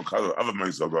to him. I've got a couple of other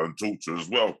mates I go and talk to as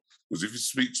well. Because if you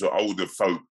speak to older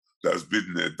folk that has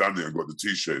been there, done it, and got the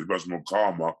T-shirt, it's much more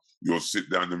calmer. You'll sit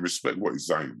down and respect what he's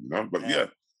saying, you know. But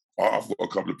I've got a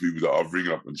couple of people that I'll ring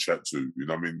up and chat to, you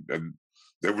know what I mean. And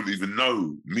they wouldn't even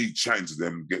know. Me chatting to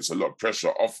them gets a lot of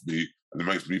pressure off me, and it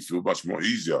makes me feel much more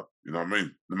easier. You know what I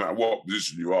mean? No matter what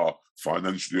position you are,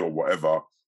 financially or whatever,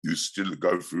 you still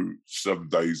go through some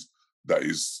days that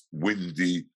is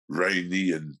windy,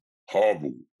 rainy, and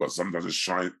horrible. But sometimes it's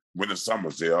shine. When the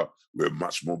summer's here, we're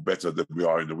much more better than we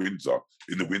are in the winter.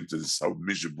 In the winter, it's so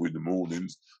miserable in the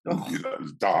mornings. You know,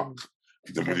 it's dark.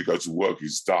 Then when you go to work,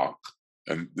 it's dark.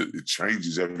 And it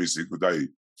changes every single day.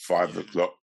 5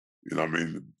 o'clock, you know what I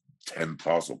mean? 10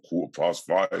 past or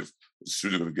 5:15. As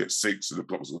soon as you're going to get 6, and the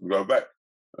clock's going to go back.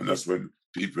 And that's when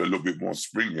people are a little bit more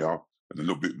springier and a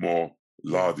little bit more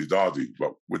lardy-dardy.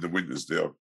 But when the winter's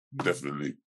there,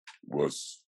 definitely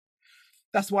worse.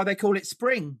 That's why they call it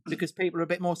spring, because people are a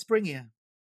bit more springier.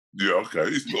 Yeah, okay.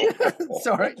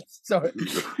 sorry. Got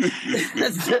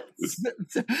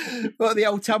the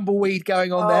old tumbleweed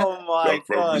going on there. Oh my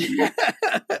God.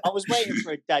 I was waiting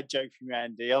for a dad joke from you,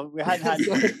 Andy. We hadn't had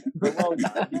it. Well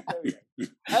done.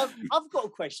 I've got a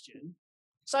question.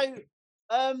 So,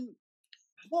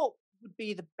 what would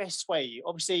be the best way?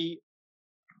 Obviously,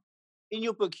 in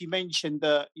your book, you mentioned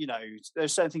that, you know,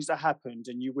 there's certain things that happened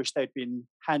and you wish they'd been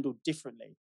handled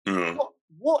differently. Yeah.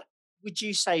 What would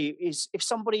you say is, if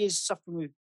somebody is suffering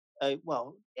with,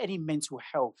 any mental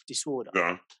health disorder,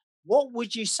 what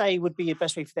would you say would be the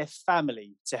best way for their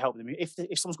family to help them? If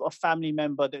someone's got a family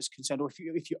member that's concerned, or if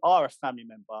you are a family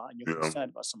member and you're concerned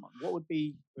about someone, what would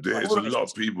be? There's a lot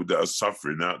of people that are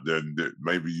suffering out there, and that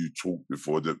maybe you talked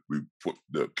before that we put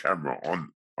the camera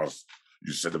on us.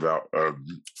 You said about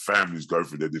families go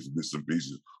through their different bits and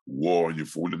pieces, war, and you're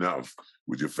falling out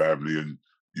with your family, and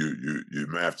you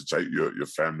may have to take your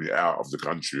family out of the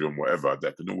country and whatever.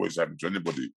 That can always happen to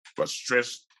anybody. But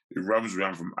stress, it runs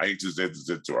around from A to Z to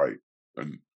Z to A.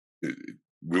 And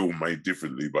we're all made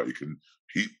differently, but it can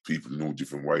hit people in all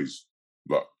different ways.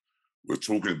 But we're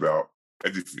talking about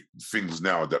things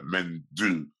now that men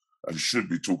do and should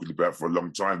be talking about for a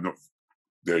long time, not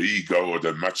their ego or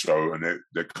their macho, and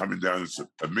they're coming down and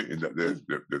admitting that they're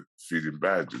feeling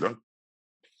bad, you know?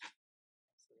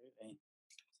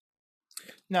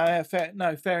 No,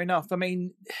 fair enough. I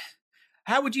mean,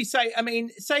 how would you say? I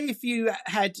mean, say if you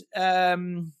had, for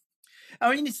me,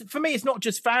 it's not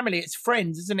just family; it's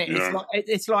friends, isn't it? Yeah.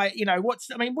 It's like you know, what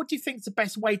do you think is the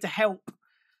best way to help?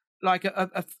 Like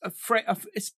a friend.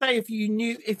 Say if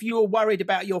you were worried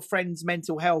about your friend's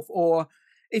mental health, or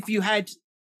if you had,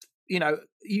 you know,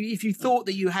 if you thought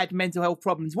that you had mental health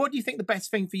problems, what do you think the best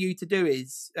thing for you to do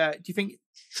is? Do you think?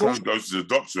 Try and go to the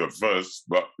doctor at first,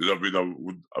 but I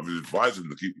would advise them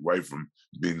to keep away from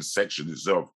being sectioned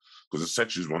itself, because a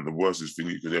section is one of the worstest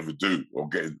things you could ever do, or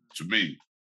getting, to me,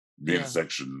 being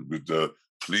sectioned with the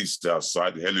police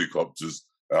outside, the helicopters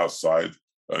outside,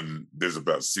 and there's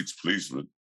about 6 policemen.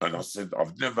 And I said,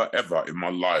 I've never, ever in my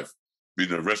life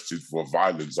been arrested for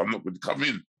violence. I'm not going to come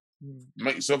in.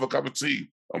 Make yourself a cup of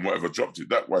tea and whatever, dropped it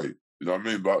that way. You know what I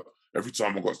mean? But every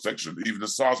time I got sectioned, even the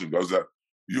sergeant goes,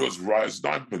 you're as right as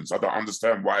 9pence. I don't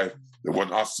understand why they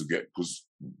want us to get, because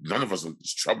none of us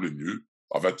is troubling you.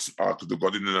 I could have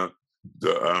got in the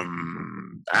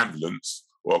ambulance,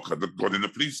 or I could have got in the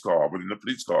police car. I went in the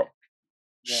police car.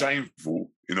 Yeah. Shameful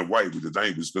in a way with the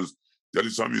neighbours, because the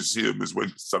only time you see them is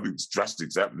when something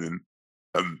drastic's happening,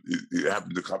 and it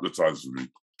happened a couple of times for me.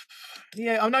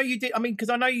 Yeah, I know you did. I mean, because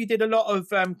I know you did a lot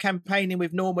of campaigning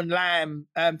with Norman Lamb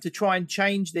to try and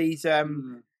change these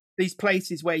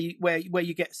places where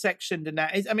you get sectioned and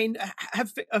that. I mean,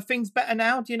 are things better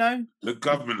now? Do you know? The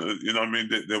government, you know what I mean,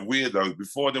 they're weirdos.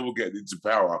 Before they were getting into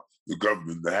power, the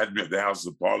government, they had me at the House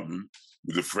of Parliament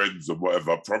with the Friends or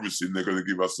whatever, promising they're going to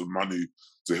give us some money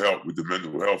to help with the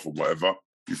mental health or whatever.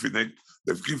 You think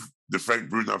they've given the Frank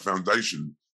Bruno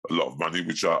Foundation a lot of money,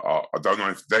 which I don't know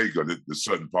if they got it, the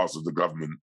certain parts of the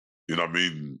government, you know what I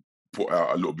mean, put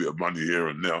out a little bit of money here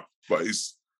and there. But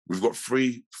we've got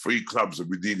three clubs and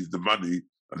we needed the money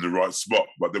and the right spot,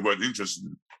 but they weren't interested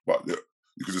in. But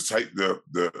you could just take the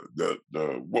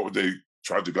what would they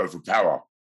try to go for power?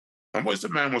 And what is the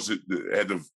man? Was it the head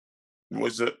of?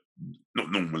 What is it?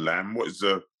 Not Norman Lamb. What is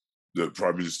the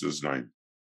Prime Minister's name?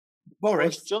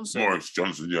 Boris Johnson. Boris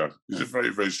Johnson. Yeah, he's a very,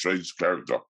 very strange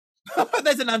character.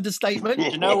 There's an understatement.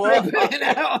 You know what?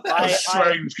 A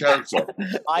strange character.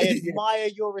 I admire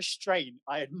your restraint.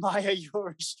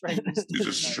 He's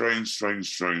a strange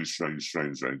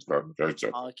character.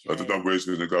 Okay. I don't know where he's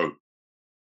going to go.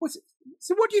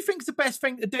 So what do you think is the best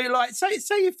thing to do? Like, say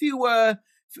if you were,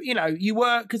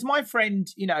 because my friend,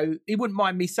 he wouldn't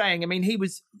mind me saying, I mean, he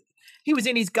was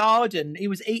in his garden. He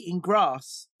was eating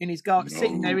grass in his garden,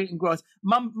 sitting there eating grass,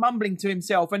 mumbling to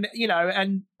himself,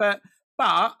 and but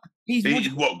He's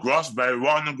eating what, grass,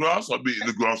 marijuana grass, or eating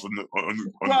the grass on the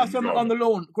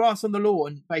lawn? Grass on the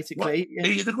lawn, basically. What?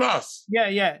 Eating the grass.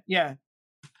 Yeah.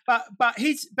 But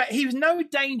he was no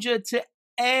danger to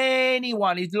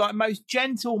anyone. He's like most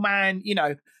gentle man, you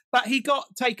know. But he got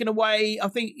taken away. I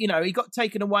think, you know, he got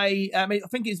taken away. I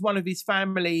think it's one of his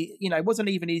family. You know, it wasn't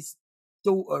even his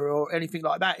daughter or anything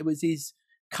like that. It was his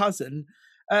cousin.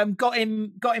 Got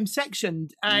him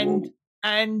sectioned,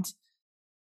 and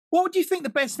what would you think the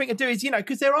best thing to do is, you know,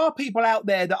 because there are people out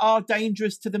there that are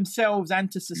dangerous to themselves and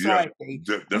to society.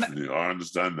 Yeah, definitely. I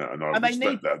understand that, and I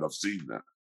respect that, and I've seen that.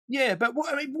 Yeah, but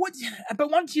but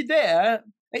once you're there,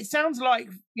 it sounds like,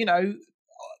 you know,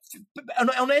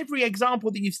 on every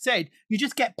example that you've said, you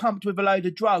just get pumped with a load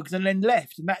of drugs and then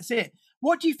left, and that's it.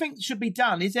 What do you think should be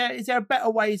done? Is there better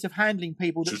ways of handling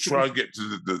people? To try and get to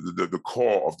the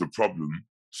core of the problem,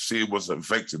 see what's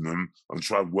affecting them, and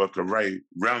try and work a way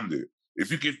around it. If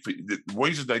you give the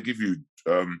ways that they give you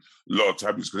a lot of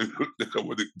tablets,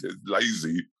 because they're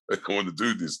lazy, they don't want to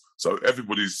do this. So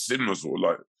everybody's similar, sort of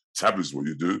like tablets. What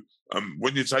you do,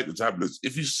 when you take the tablets,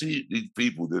 if you see these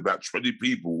people, there are about 20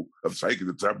 people have taken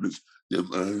the tablets,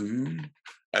 and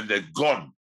they're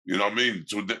gone. You know what I mean?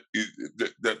 So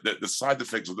the side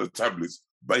effects of the tablets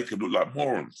make them look like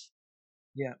morons.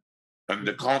 Yeah. And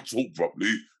they can't talk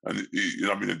properly, and you know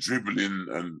what I mean, they're dribbling,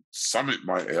 and something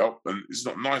might help, and it's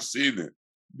not nice seeing it.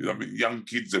 You know what I mean? Young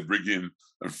kids are bringing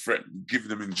and giving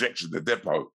them injections. The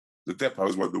depot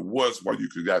is one of the worst one you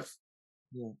could have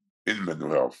in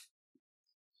mental health.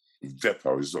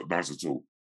 Depot is not nice at all.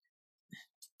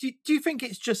 Do you think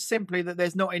it's just simply that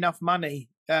there's not enough money?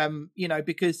 You know,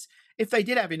 because if they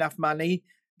did have enough money,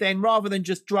 then rather than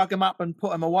just drug them up and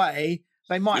put them away,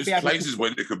 they might be able places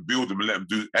where they could build them and let them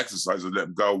do exercise and let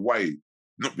them go away,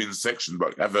 not being sectioned,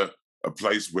 but have a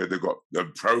place where they've got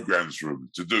programs for them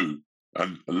to do.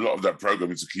 And a lot of that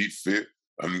program is to keep fit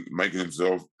and making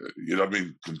themselves, you know what I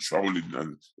mean, controlling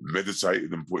and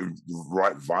meditating and putting the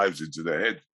right vibes into their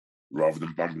head rather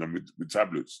than pumping them with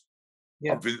tablets.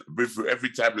 Yeah. I've been through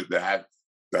every tablet they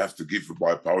have to give for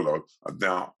bipolar, and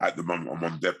now at the moment I'm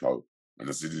on Depot, and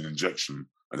it's an injection,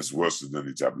 and it's worse than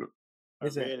any tablet.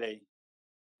 Is it really?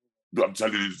 But I'm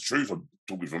telling you the truth. I'm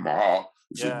talking from my heart.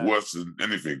 It's worse than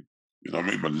anything. You know what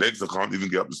I mean? My legs, I can't even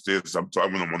get up the stairs.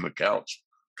 Sometimes when I'm on the couch,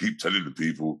 keep telling the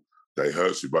people that it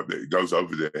hurts you, but it goes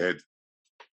over their head.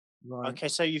 Right. Okay,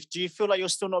 so do you feel like you're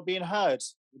still not being heard?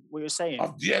 What you're saying?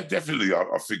 Yeah, definitely.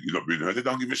 I think you're not being heard. They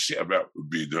don't give a shit about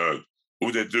being heard.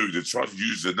 All they do, they try to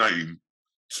use the name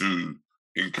to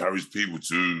encourage people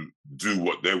to do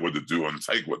what they want to do and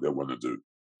take what they want to do.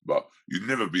 But you'd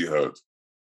never be heard.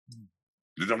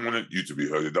 They don't want you to be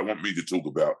heard. They don't want me to talk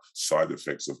about side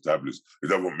effects of tablets. They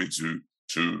don't want me to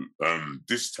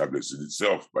diss tablets in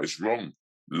itself. But it's wrong,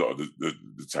 a lot of the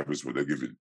tablets, what they're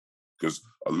giving. Because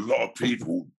a lot of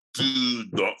people do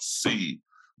not see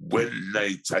when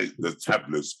they take the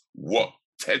tablets what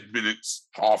 10 minutes,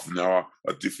 half an hour,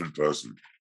 a different person.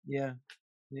 Yeah.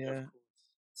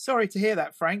 Sorry to hear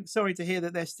that, Frank. Sorry to hear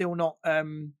that they're still not,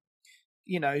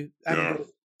 you know,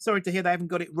 sorry to hear they haven't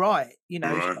got it right, you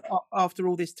know, after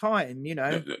all this time, you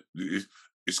know.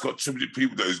 It's got too many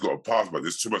people that it's got to pass, but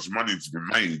there's too much money to be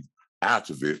made out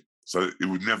of it. So it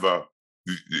would never,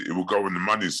 it will go on the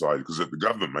money side, because the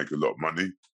government make a lot of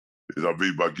money, you know what I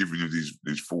mean, by giving you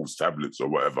these false tablets or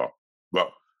whatever.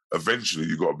 But eventually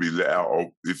you got to be let out,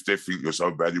 or if they think you're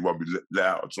so bad, you won't be let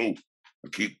out at all.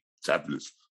 And keep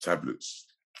tablets.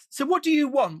 So what do you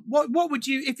want? What would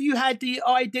you, if you had the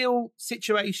ideal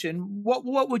situation, what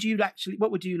would you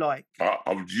like?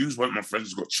 I would use one of my friends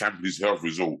who's got Champions Health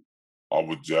Resort. I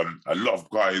would, a lot of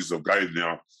guys are going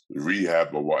now,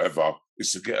 rehab or whatever,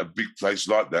 is to get a big place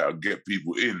like that and get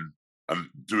people in and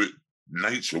do it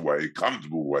nature way,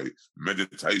 comfortable way,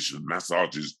 meditation,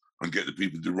 massages, and get the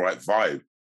people the right vibe,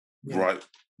 right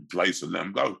place, and let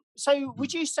them go. So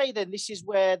would you say then this is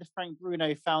where the Frank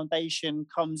Bruno Foundation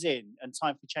comes in and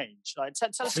Time for Change? Like, tell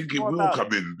us I think it will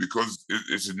come in because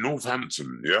it's in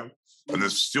Northampton, and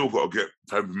they've still got to get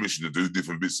permission to do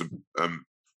different bits of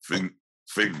thing.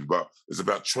 But there's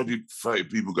about 20, 30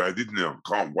 people going in there.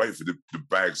 Can't wait for the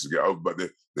bags to get over. But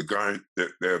they're going.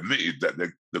 They're admitted that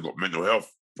they've got mental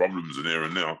health problems in there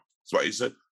and now. So he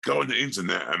said, go on the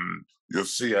internet and you'll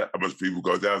see how much people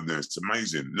go down there. It's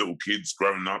amazing. Little kids,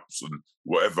 grown-ups and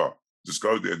whatever. Just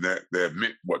go there and they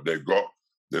admit what they've got.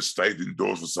 They've stayed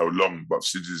indoors for so long, but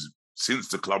since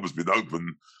the club has been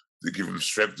open, they give them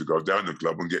strength to go down the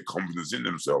club and get confidence in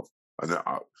themselves. And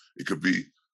it could be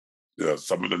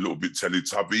someone a little bit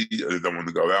Teletubby and they don't want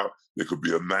to go out. There could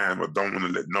be a man who don't want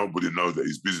to let nobody know that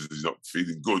his business is not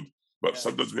feeling good. But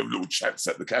sometimes we have little chats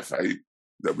at the cafe.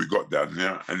 that we got down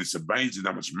there, and it's amazing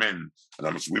how much men and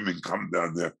how much women come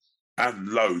down there and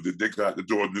know that they go out the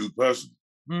door a new person.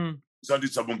 It's only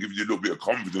someone giving you a little bit of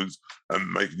confidence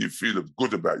and making you feel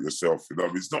good about yourself. You know, I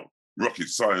mean, it's not rocket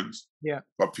science. Yeah.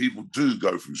 But people do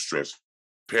go through stress.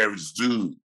 Parents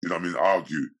do, you know,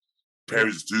 argue.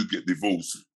 Parents do get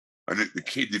divorced. And the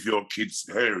kid, if your kid's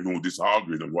hearing all this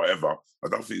arguing and whatever, I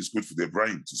don't think it's good for their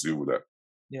brain to see all that.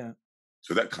 Yeah.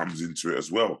 So that comes into it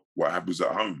as well. What happens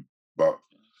at home? But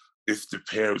if the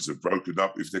parents are broken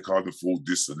up, if they can't afford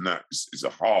this and that, it's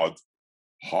a hard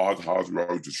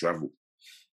road to travel.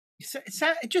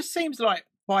 It just seems like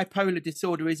bipolar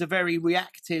disorder is a very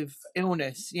reactive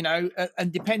illness, you know,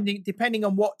 and depending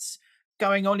on what's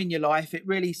going on in your life, it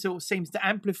really sort of seems to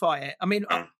amplify it. I mean,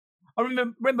 I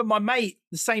remember my mate,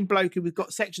 the same bloke who we've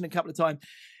got sectioned a couple of times,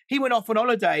 he went off on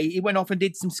holiday. He went off and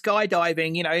did some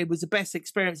skydiving. You know, it was the best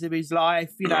experience of his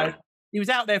life. You know, he was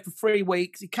out there for 3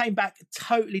 weeks. He came back a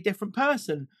totally different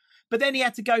person. But then he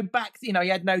had to go back, you know, he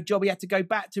had no job. He had to go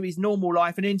back to his normal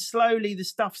life. And then slowly the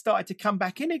stuff started to come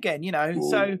back in again, you know. Ooh.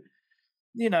 So,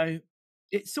 you know,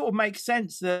 it sort of makes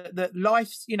sense that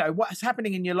life's, you know, what's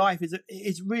happening in your life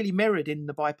is really mirrored in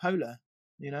the bipolar,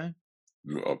 you know.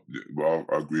 Well,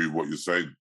 I agree with what you're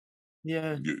saying.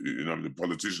 Yeah. You know, the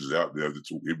politicians out there, they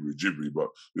talk hibbery-jibbery, but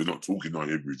you're not talking on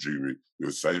hibbery-jibbery.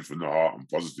 You're saying from the heart and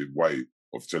positive way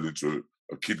of telling to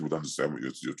a kid would understand what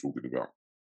you're talking about.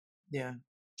 Yeah.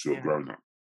 To a grown-up.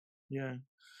 Yeah.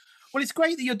 Well, it's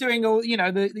great that you're doing all, you know,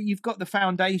 that you've got the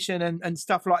foundation and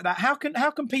stuff like that. How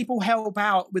can people help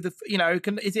out with the, you know,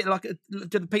 is it like, do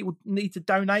the people need to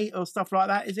donate or stuff like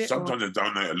that? Is it? Sometimes they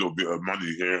donate a little bit of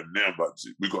money here and there, but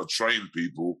we've got to train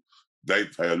people. They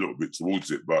pay a little bit towards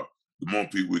it, but the more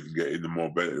people we can get in, the more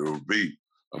better it will be.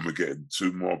 And we're getting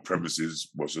 2 more premises,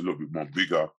 what's a little bit more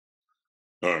bigger,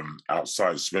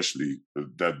 outside especially,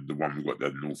 than the one we got there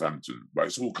in Northampton. But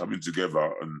it's all coming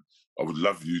together, and I would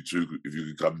love you to, if you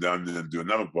could come down there and do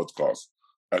another podcast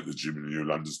at the gym, and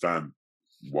you'll understand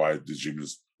why the gym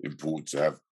is important to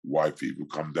have, why people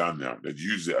come down there. They'd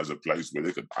use it as a place where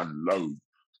they can unload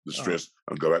the stress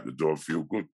and go out the door and feel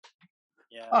good.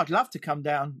 Yeah. I'd love to come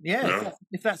down. Yeah.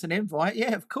 If that's an invite.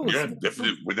 Yeah, of course. Yeah,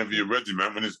 definitely. Whenever you're ready,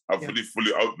 man. When it's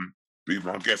fully open, be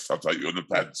my guest. I'll take you on the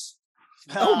pads.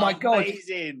 Oh my God.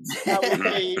 Amazing. That would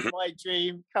be my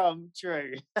dream come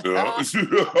true. Love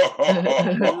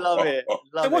it.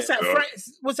 So what's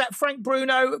that, Frank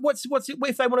Bruno? What's it,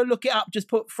 if they want to look it up, just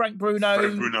put Frank Bruno.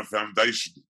 Frank Bruno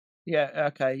Foundation. Yeah,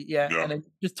 okay. Yeah. And then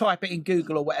just type it in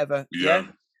Google or whatever. Yeah.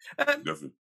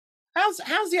 Definitely.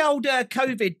 How's the old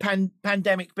COVID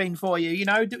pandemic been for you? You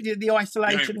know, the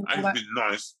isolation. It's been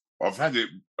nice. I've had it.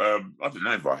 I don't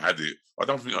know if I had it. I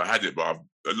don't think I had it, but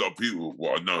a lot of people,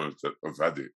 what I know, have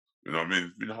had it. You know what I mean?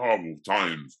 It's been horrible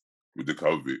times with the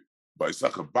COVID, but it's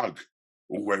like a bug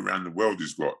all the way around the world.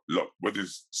 It's got, look, when it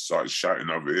started shouting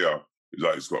over here,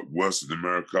 it's got worse in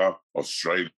America,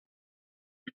 Australia,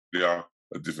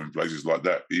 and different places like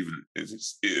that. Even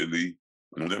it's Italy.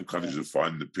 And all them countries are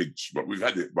finding the pinch. But we've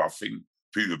had it, but I think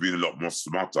people have been a lot more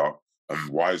smarter and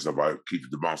wiser by keeping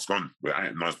the mask on. But it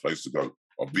ain't a nice place to go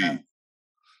or be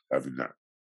having that.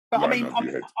 But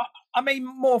I mean,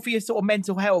 more for your sort of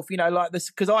mental health, you know, like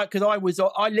this, because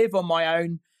I live on my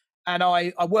own and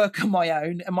I work on my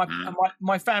own, and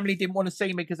my family didn't want to see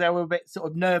me because they were a bit sort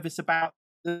of nervous about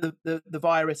the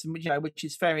virus, and you know, which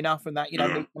is fair enough, and that, you know,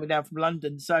 me coming down from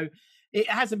London, so. It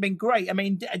hasn't been great. I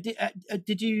mean,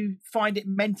 did you find it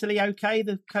mentally okay,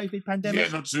 the COVID pandemic?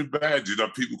 Yeah, not too bad. You know,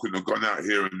 people couldn't have gone out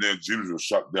here and their gyms were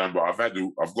shut down, but I've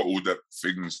got all that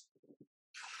things,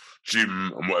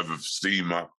 gym and whatever,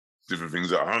 steamer, different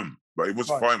things at home. But it was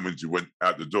fine when you went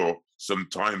out the door.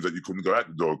 Sometimes that you couldn't go out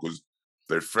the door because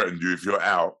they threatened you. If you're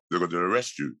out, they're going to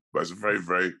arrest you. But it's very,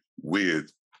 very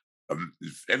weird.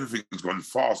 If everything's gone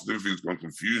fast, everything's gone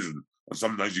confusion. And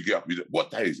sometimes you get up, what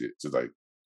day is it today?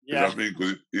 Yeah. You know what I mean?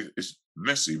 Because it's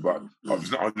messy, but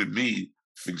it's not only me,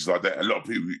 things like that. A lot of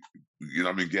people, you know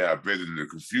what I mean, get out of bed and the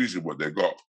confusion what they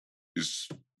got is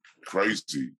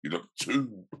crazy. You know,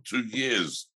 two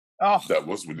years that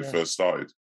was when it first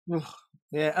started.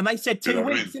 Yeah, and they said 2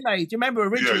 weeks, didn't they? Do you remember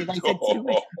originally they said 2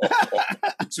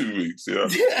 weeks? 2 weeks, yeah.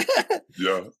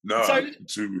 Yeah, no,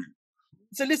 2 weeks.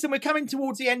 So listen, we're coming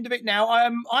towards the end of it now.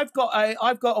 I've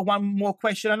got one more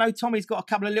question. I know Tommy's got a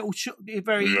couple of little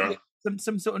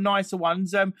some sort of nicer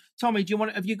ones. Tommy,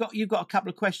 have you got a couple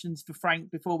of questions for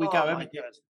Frank before we go? My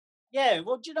God. Yeah,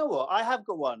 well, do you know what? I have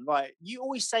got one. Right, you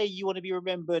always say you want to be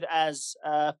remembered as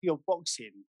for your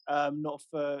boxing, not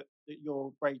for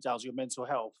your breakdowns, your mental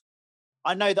health.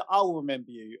 I know that I'll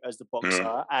remember you as the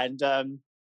boxer, and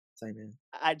same here.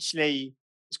 Actually,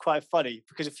 it's quite funny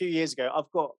because a few years ago,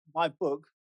 I've got my book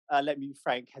Let Me Be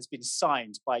Frank has been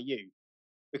signed by you.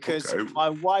 Because my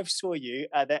wife saw you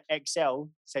at the XL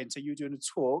Centre, you were doing a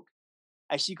talk,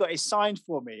 and she got it signed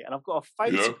for me. And I've got a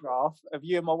photograph of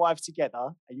you and my wife together,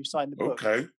 and you signed the book.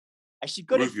 Okay. And she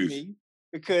got it for me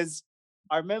because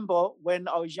I remember when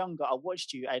I was younger, I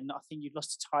watched you, and I think you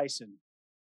lost to Tyson.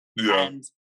 Yeah. And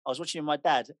I was watching with my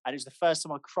dad, and it was the first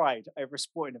time I cried over a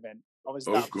sporting event. I was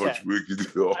that upset. Wicked.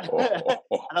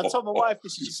 And I told my wife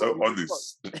this. She's so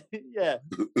honest. Yeah.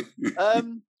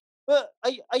 But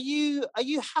are you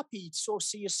happy to sort of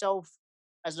see yourself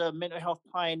as a mental health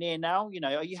pioneer now? You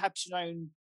know, are you happy to know?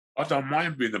 I don't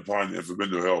mind being a pioneer for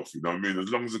mental health. You know what I mean? As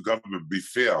long as the government be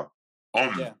fair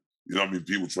on, you know what I mean?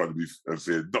 People try to be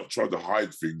fair, not try to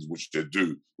hide things, which they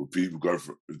do, when people go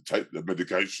for take the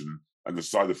medication and the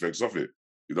side effects of it.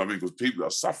 You know what I mean? Because people are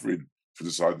suffering for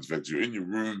the side effects. You're in your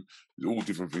room, all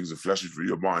different things are flashing through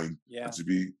your mind, and to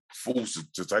be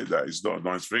forced to take that is not a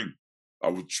nice thing. I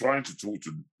was trying to talk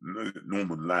to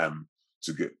Norman Lamb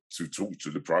to get to talk to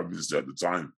the Prime Minister at the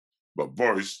time, but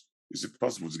Boris is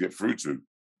impossible to get through to.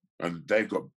 And they've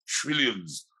got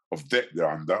trillions of debt they're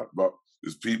under, but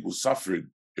there's people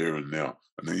suffering here and now.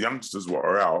 And the youngsters what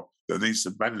are out, they need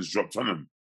some banners dropped on them.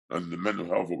 And the mental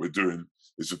health, what we're doing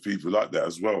is for people like that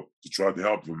as well, to try to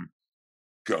help them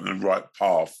get on the right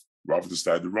path rather than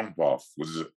stay on the wrong path.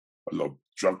 Because there's a lot of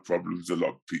drug problems, a lot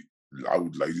of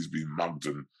old ladies being mugged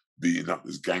and beating up.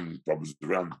 There's gang problems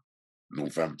around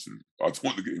Northampton. I don't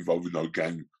want to get involved in no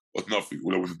gang or nothing.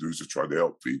 All I want to do is to try to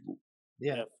help people.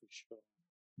 Yeah, for sure.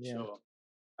 Yeah.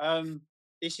 Sure.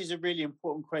 This is a really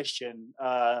important question,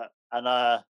 and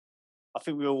I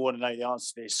think we all want to know the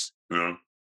answer to this. Yeah.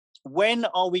 When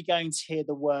are we going to hear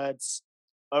the words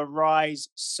 "Arise,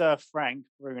 Sir Frank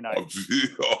Bruno"?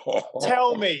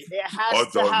 Tell me, it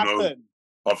has to happen.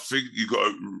 Know. I think you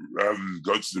got to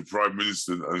go to the Prime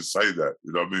Minister and say that.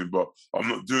 You know what I mean? But I'm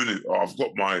not doing it. I've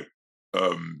got my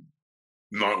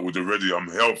knighthood already. I'm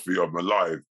healthy. I'm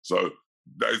alive. So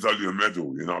that is only a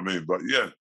medal. You know what I mean? But yeah,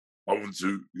 I want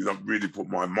to, you know, really put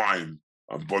my mind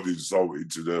and body and soul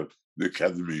into the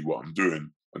academy, what I'm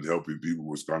doing, and helping people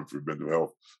who's going through mental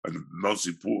health. And the most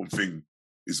important thing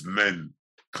is men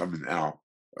coming out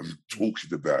and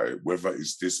talking about it, whether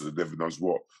it's this or the never knows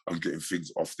what, and getting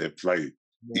things off their plate,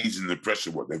 easing the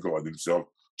pressure what they've got on themselves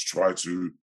to try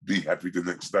to be happy the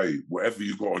next day. Whatever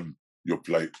you got on your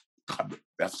plate,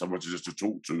 that's someone just to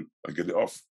talk to and get it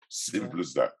off. Simple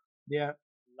as that. Yeah.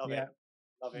 Love it.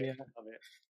 Love it.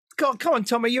 Come on,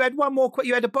 Tommy. You had one more.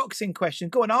 You had a boxing question.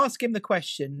 Go on, ask him the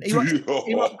question. Go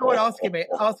on, ask him it.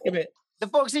 Ask him it. The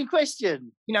boxing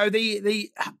question. You know, the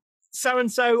so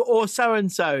and so or so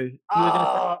and so. Go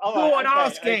on,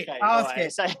 ask it. Ask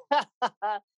it. So,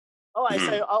 all right.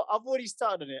 So I've already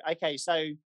started on it. Okay. So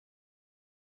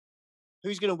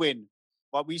who's going to win?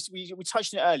 Well, we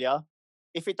touched on it earlier.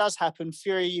 If it does happen,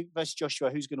 Fury versus Joshua,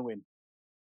 who's going to win?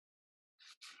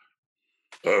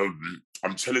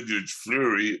 I'm telling you,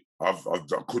 Fury, I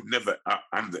could never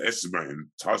underestimate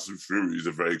him. Tyson Fury is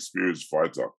a very experienced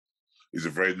fighter. He's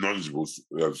a very knowledgeable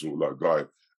sort of like guy.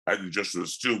 And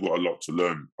Joshua's still got a lot to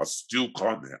learn. I still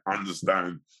can't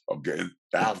understand of getting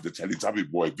down the Teletubby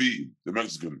boy beat him, the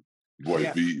Mexican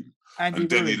boy beat him. And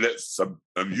then he lets some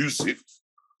Yusuf,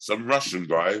 some Russian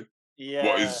guy,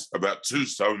 what is about 2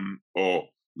 stone or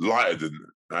lighter than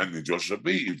Anthony Joshua,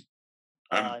 beat him.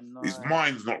 And his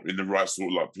mind's not in the right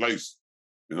sort of like place.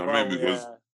 You know what I mean? Because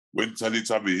when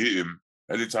Teletubby hit him,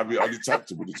 Teletubby only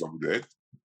tapped him with the top of the head,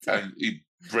 and he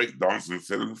break danced and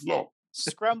fell on the floor.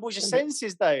 Scrambles your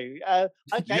senses, though.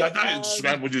 Okay. Yeah, I know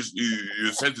scrambles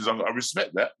your senses. I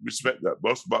respect that,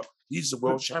 boss. But he's a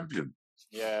world champion.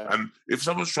 Yeah. And if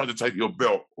someone's trying to take your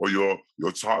belt or your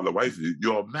title away from you,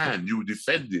 you're a man. You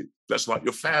defend it. That's like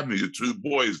your family, your 2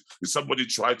 boys. If somebody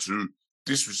tried to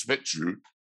disrespect you,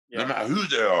 no matter who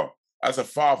they are, as a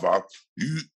father,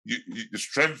 you the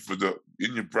strength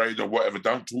in your brain or whatever.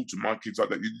 Don't talk to my kids like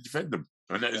that. You defend them,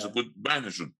 and that is a good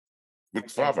management,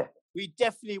 good father. We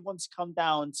definitely want to come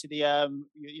down to the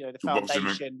the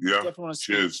foundation. We definitely want to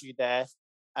speak to you there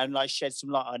and like shed some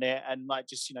light on it and like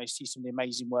just see some of the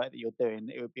amazing work that you're doing.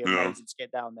 It would be amazing to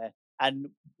get down there and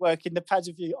work in the pads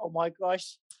with you. Oh my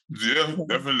gosh. Yeah,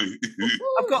 definitely.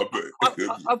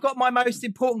 I've got my most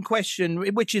important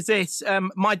question, which is this.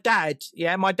 My dad,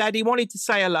 he wanted to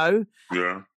say hello.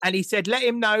 Yeah. And he said, let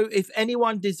him know if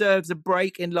anyone deserves a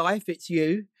break in life, it's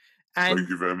you. And thank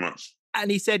you very much. And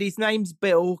he said his name's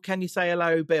Bill. Can you say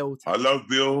hello, Bill? Hello,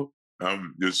 Bill.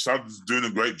 Your son's doing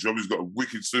a great job. He's got a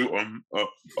wicked suit on.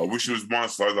 I wish it was my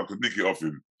size. I could nick it off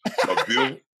him. But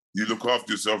Bill, you look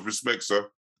after yourself. Respect, sir.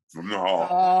 From the heart.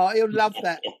 Oh, he'll love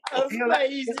that.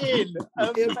 Amazing.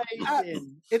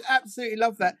 I'd absolutely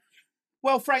love that.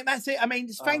 Well, Frank, that's it. I mean,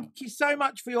 thank you so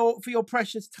much for your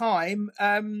precious time.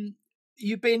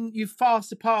 You've far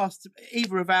surpassed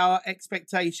either of our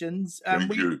expectations.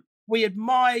 Thank you. We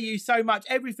admire you so much,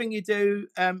 everything you do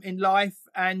in life,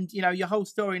 and your whole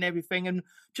story and everything, and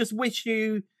just wish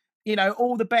you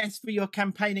all the best for your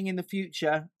campaigning in the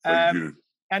future. Thank you.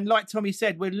 And like Tommy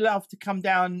said, we'd love to come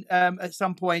down at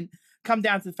some point. Come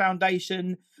down to the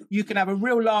foundation. You can have a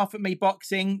real laugh at me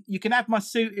boxing. You can have my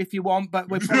suit if you want, but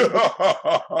we're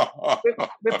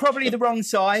probably the wrong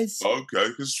size.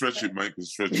 Okay, can stretch it, mate. Can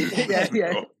stretch it.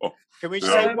 Yeah. Can we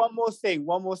say one more thing?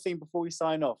 One more thing before we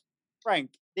sign off, Frank.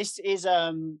 This is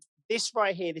this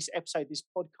right here. This episode, this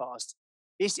podcast.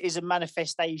 This is a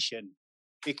manifestation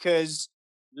because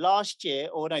last year,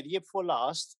 or no, the year before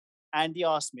last, Andy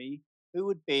asked me, who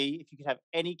would be, if you could have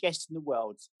any guest in the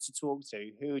world to talk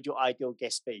to, who would your ideal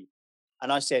guest be?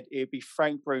 And I said, it would be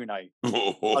Frank Bruno.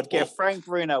 I'd get Frank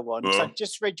Bruno on. So I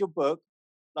just read your book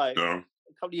a couple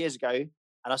of years ago, and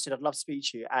I said, I'd love to speak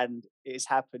to you. And it's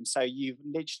happened. So you've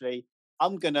literally,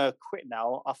 I'm going to quit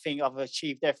now. I think I've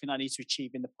achieved everything I need to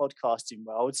achieve in the podcasting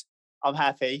world. I'm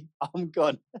happy. I'm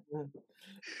gone.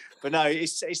 But no,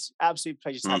 it's absolute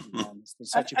pleasure to have you, man. It's been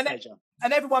such a pleasure.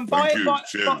 And everyone, buy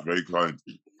Cheers, very kind.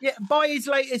 Yeah, buy his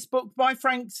latest book. Buy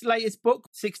Frank's latest book,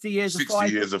 60 Years of Fighter.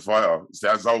 60 Years of Fighter. It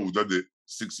sounds old, doesn't it?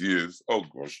 6 years. Oh,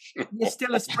 gosh. You're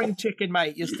still a spring chicken,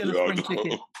 mate. You're still a spring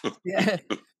chicken. Yeah.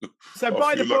 So I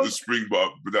buy the book. like the spring,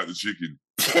 but without the chicken.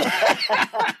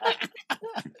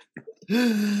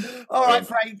 All right,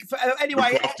 Frank.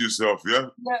 Anyway, look after yourself, yeah?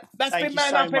 That's been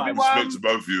Man Up, everyone. Respect to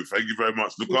both of you. Thank you very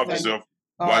much. Look after yourself.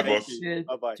 Bye, boss. Cheers.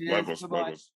 Bye-bye. Bye, boss. Bye,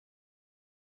 boss.